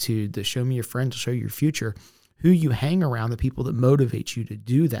attitude, the show me your friends, show you your future, who you hang around, the people that motivate you to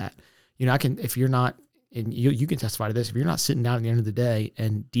do that. If you're not, and you can testify to this, if you're not sitting down at the end of the day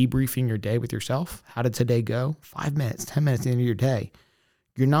and debriefing your day with yourself, how did today go? 5 minutes, 10 minutes at the end of your day,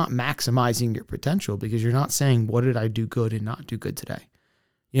 you're not maximizing your potential because you're not saying, what did I do good and not do good today?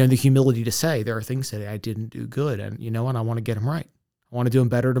 The humility to say there are things today I didn't do good. And you know what? I want to get them right. I want to do them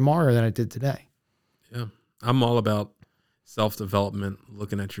better tomorrow than I did today. Yeah. I'm all about self-development,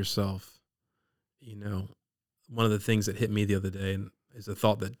 looking at yourself. One of the things that hit me the other day and is a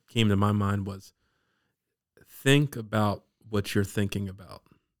thought that came to my mind was think about what you're thinking about.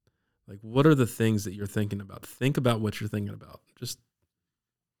 Like, what are the things that you're thinking about? Think about what you're thinking about. Just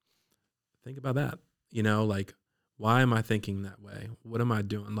think about that. You know, like, why am I thinking that way? What am I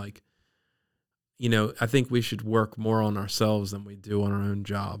doing? Like, you know, I think we should work more on ourselves than we do on our own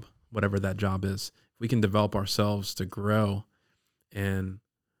job, whatever that job is. If we can develop ourselves to grow, and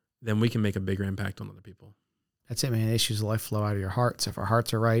then we can make a bigger impact on other people. That's it, man. The issues of life flow out of your hearts. If our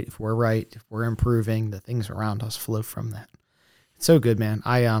hearts are right, if we're improving, the things around us flow from that. It's so good, man.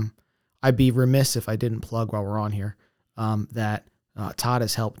 I'd be remiss if I didn't plug while we're on here that Todd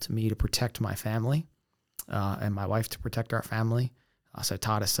has helped me to protect my family and my wife to protect our family. So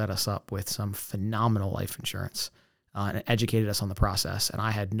Todd has set us up with some phenomenal life insurance and educated us on the process. And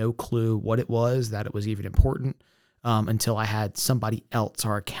I had no clue what it was, that it was even important until I had somebody else,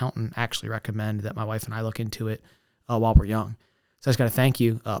 our accountant, actually recommend that my wife and I look into it while we're young. So I just got to thank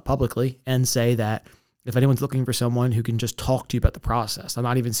you publicly and say that if anyone's looking for someone who can just talk to you about the process, I'm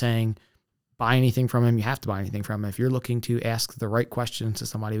not even saying buy anything from him. You have to buy anything from him. If you're looking to ask the right questions to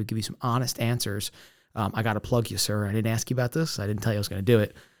somebody who would give you some honest answers, I got to plug you, sir. I didn't ask you about this. I didn't tell you I was going to do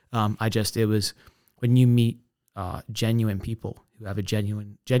it. It was when you meet genuine people who have a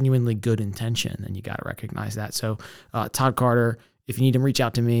genuinely good intention, then you got to recognize that. So Todd Carter, if you need him, reach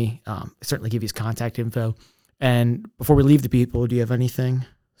out to me. Certainly give you his contact info. And before we leave the people, do you have anything,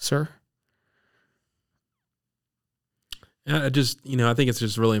 sir? Yeah, I think it's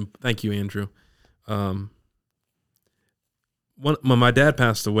just really, thank you, Andrew. When my dad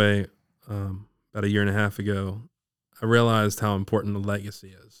passed away about a year and a half ago, I realized how important the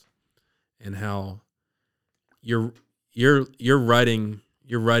legacy is, and how you're writing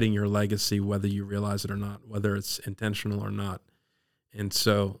your legacy, whether you realize it or not, whether it's intentional or not. And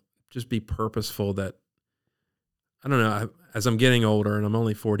so just be purposeful that, I don't know, as I'm getting older, and I'm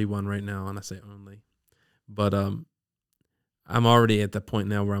only 41 right now, and I say only, but I'm already at the point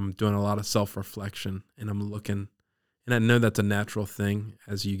now where I'm doing a lot of self-reflection, and I'm looking, and I know that's a natural thing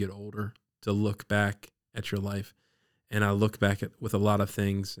as you get older to look back at your life. And I look back with a lot of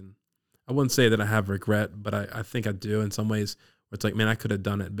things, and I wouldn't say that I have regret, but I think I do in some ways, where it's like, man, I could have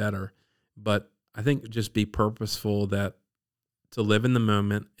done it better. But I think just be purposeful, that to live in the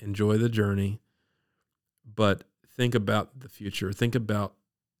moment, enjoy the journey, but think about the future. Think about,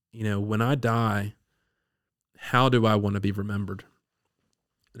 when I die, how do I want to be remembered?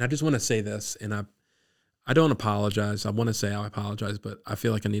 And I just want to say this, and I don't apologize. I want to say I apologize, but I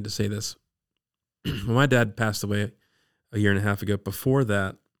feel like I need to say this. When my dad passed away a year and a half ago, before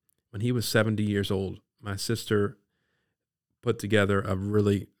that, when he was 70 years old, my sister put together a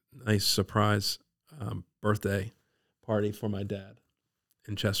really nice surprise birthday party for my dad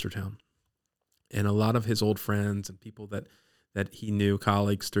in Chestertown. And a lot of his old friends and people that he knew,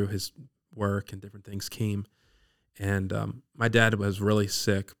 colleagues through his work and different things, came. And my dad was really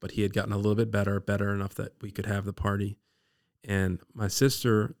sick, but he had gotten a little bit better enough that we could have the party. And my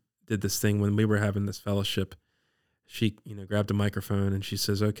sister did this thing when we were having this fellowship. She, grabbed a microphone and she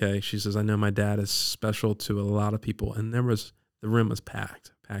says, okay, she says, I know my dad is special to a lot of people. And the room was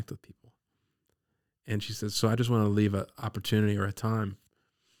packed with people. And she says, so I just want to leave an opportunity or a time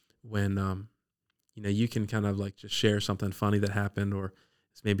when, you can kind of like just share something funny that happened, or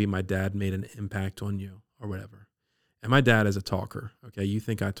maybe my dad made an impact on you or whatever. And my dad is a talker. Okay. You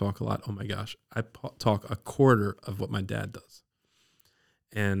think I talk a lot? Oh my gosh. I talk a quarter of what my dad does.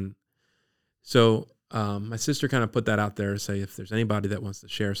 And so my sister kind of put that out there to say, if there's anybody that wants to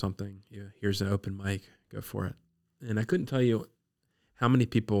share something, here's an open mic, go for it. And I couldn't tell you how many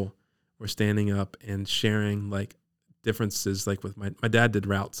people were standing up and sharing like differences. Like with my dad did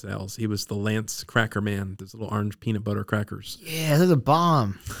route sales. He was the Lance Cracker Man, those little orange peanut butter crackers. Yeah, that's a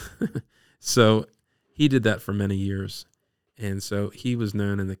bomb. So he did that for many years. And so he was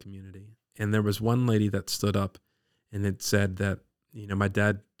known in the community. And there was one lady that stood up and it said that, my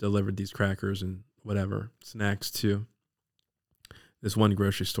dad delivered these crackers and whatever, snacks to this one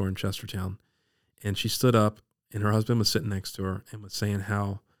grocery store in Chestertown. And she stood up, and her husband was sitting next to her and was saying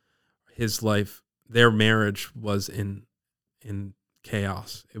how his life, their marriage was in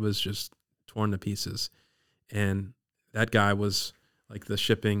chaos. It was just torn to pieces. And that guy was like the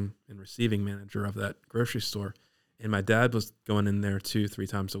shipping and receiving manager of that grocery store. And my dad was going in there 2-3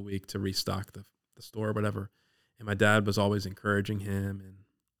 times a week to restock the store or whatever. And my dad was always encouraging him and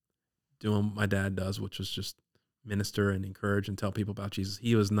doing what my dad does, which was just minister and encourage and tell people about Jesus.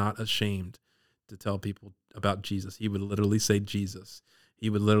 He was not ashamed to tell people about Jesus. He would literally say Jesus. He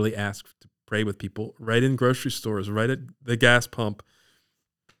would literally ask to pray with people right in grocery stores, right at the gas pump.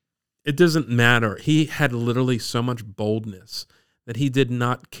 It doesn't matter. He had literally so much boldness that he did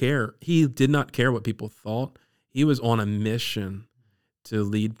not care. He did not care what people thought. He was on a mission to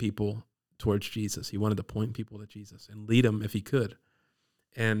lead people towards Jesus. He wanted to point people to Jesus and lead them if he could.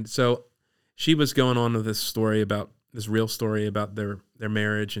 And so she was going on with this real story about their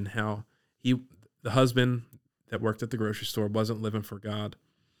marriage and how the husband that worked at the grocery store wasn't living for God,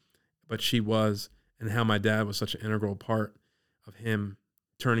 but she was, and how my dad was such an integral part of him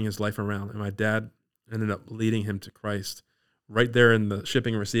turning his life around. And my dad ended up leading him to Christ right there in the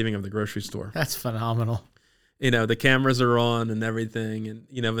shipping and receiving of the grocery store. That's phenomenal. The cameras are on and everything, and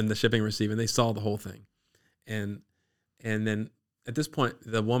in the shipping and receiving, they saw the whole thing. And then at this point,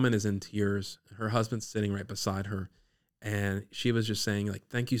 the woman is in tears. Her husband's sitting right beside her, and she was just saying, like,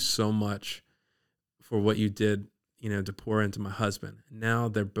 thank you so much for what you did, to pour into my husband. Now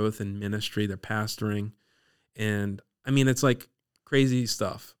they're both in ministry, they're pastoring, and I mean, it's like crazy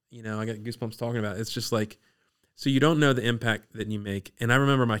stuff. I got goosebumps talking about it. It's just like, so you don't know the impact that you make. And I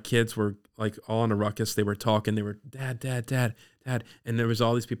remember my kids were like all in a ruckus. They were talking. They were, Dad, Dad, Dad, Dad. And there was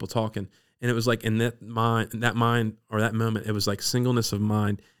all these people talking. And it was like in that moment, it was like singleness of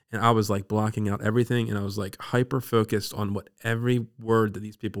mind. And I was like blocking out everything. And I was like hyper focused on what every word that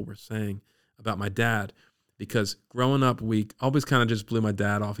these people were saying about my dad. Because growing up, we always kind of just blew my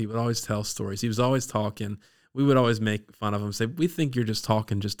dad off. He would always tell stories. He was always talking. We would always make fun of him, say, we think you're just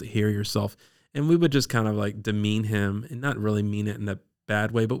talking just to hear yourself. And we would just kind of like demean him and not really mean it in a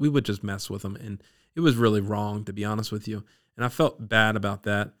bad way, but we would just mess with him. And it was really wrong, to be honest with you. And I felt bad about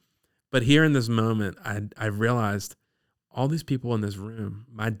that. But here in this moment, I realized all these people in this room,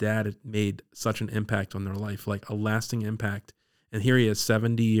 my dad had made such an impact on their life, like a lasting impact. And here he is,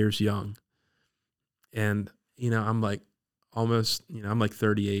 70 years young. And, I'm like almost, I'm like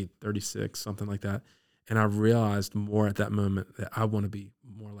 38, 36, something like that. And I realized more at that moment that I want to be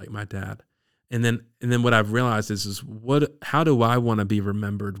more like my dad. And then what I've realized is how do I want to be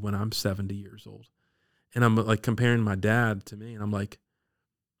remembered when I'm 70 years old? And I'm like comparing my dad to me, and I'm like,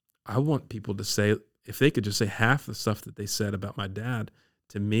 I want people to say, if they could just say half the stuff that they said about my dad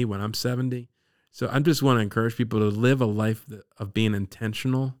to me when I'm 70. So I just want to encourage people to live a life of being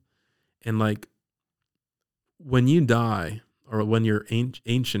intentional. And like, when you die, or when you're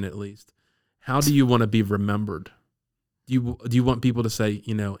ancient at least, how do you want to be remembered? Do you want people to say,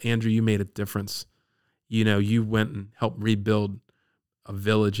 Andrew, you made a difference. You went and helped rebuild a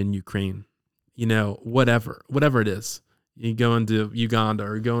village in Ukraine. Whatever it is. You go into Uganda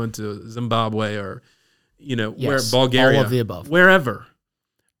or go into Zimbabwe or, Yes, where Bulgaria, all of the above. Wherever.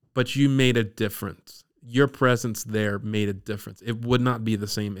 But you made a difference. Your presence there made a difference. It would not be the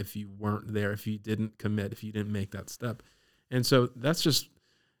same if you weren't there, if you didn't commit, if you didn't make that step. And so that's just,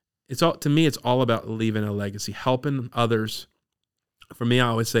 to me, it's all about leaving a legacy, helping others. For me, I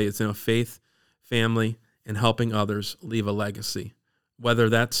always say it's faith, family, and helping others leave a legacy, whether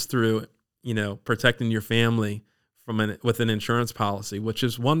that's through, protecting your family with an insurance policy, which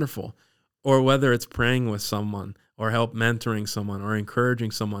is wonderful, or whether it's praying with someone or help mentoring someone or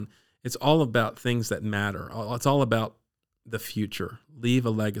encouraging someone. It's all about things that matter. It's all about the future. Leave a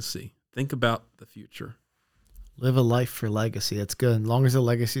legacy. Think about the future. Live a life for legacy. That's good. As long as the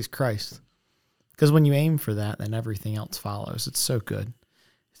legacy is Christ. Because when you aim for that, then everything else follows. It's so good.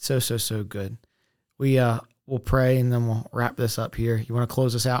 It's so good. We'll pray and then we'll wrap this up here. You want to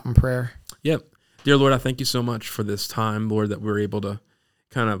close us out in prayer? Yep. Dear Lord, I thank you so much for this time, Lord, that we're able to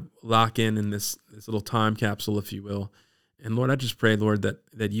kind of lock in this little time capsule, if you will. And Lord, I just pray, Lord,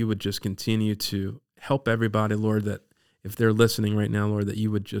 that you would just continue to help everybody, Lord, that if they're listening right now, Lord, that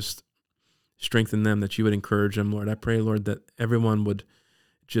you would just strengthen them, that you would encourage them, Lord. I pray, Lord, that everyone would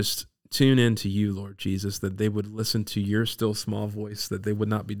just tune in to you, Lord Jesus, that they would listen to your still small voice, that they would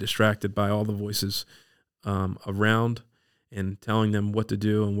not be distracted by all the voices around and telling them what to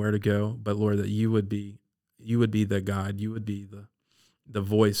do and where to go. But Lord, that you would be the guide, you would be the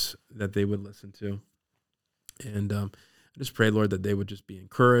voice that they would listen to. And I just pray, Lord, that they would just be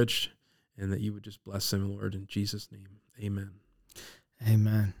encouraged and that you would just bless them, Lord, in Jesus' name. Amen.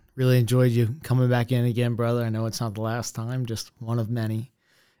 Amen. Really enjoyed you coming back in again, brother. I know it's not the last time, just one of many.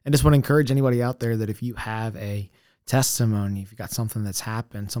 And just want to encourage anybody out there that if you have a testimony, if you got something that's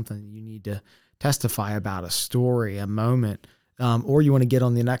happened, something that you need to testify about, a story, a moment, or you want to get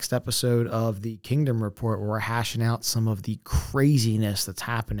on the next episode of the Kingdom Report where we're hashing out some of the craziness that's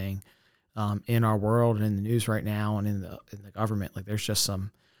happening in our world and in the news right now and in the government. Like there's just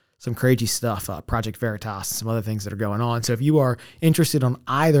some crazy stuff, Project Veritas, some other things that are going on. So if you are interested on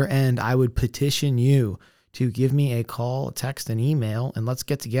either end, I would petition you to give me a call, a text, an email, and let's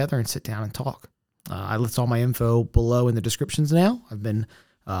get together and sit down and talk. I list all my info below in the descriptions now. I've been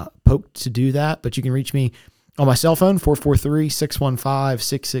poked to do that, but you can reach me on my cell phone,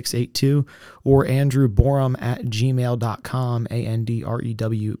 443-615-6682, or andrewboram@gmail.com,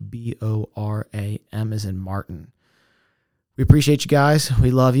 ANDREWBORAM as in Martin. We appreciate you guys.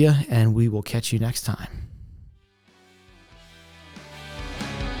 We love you, and we will catch you next time.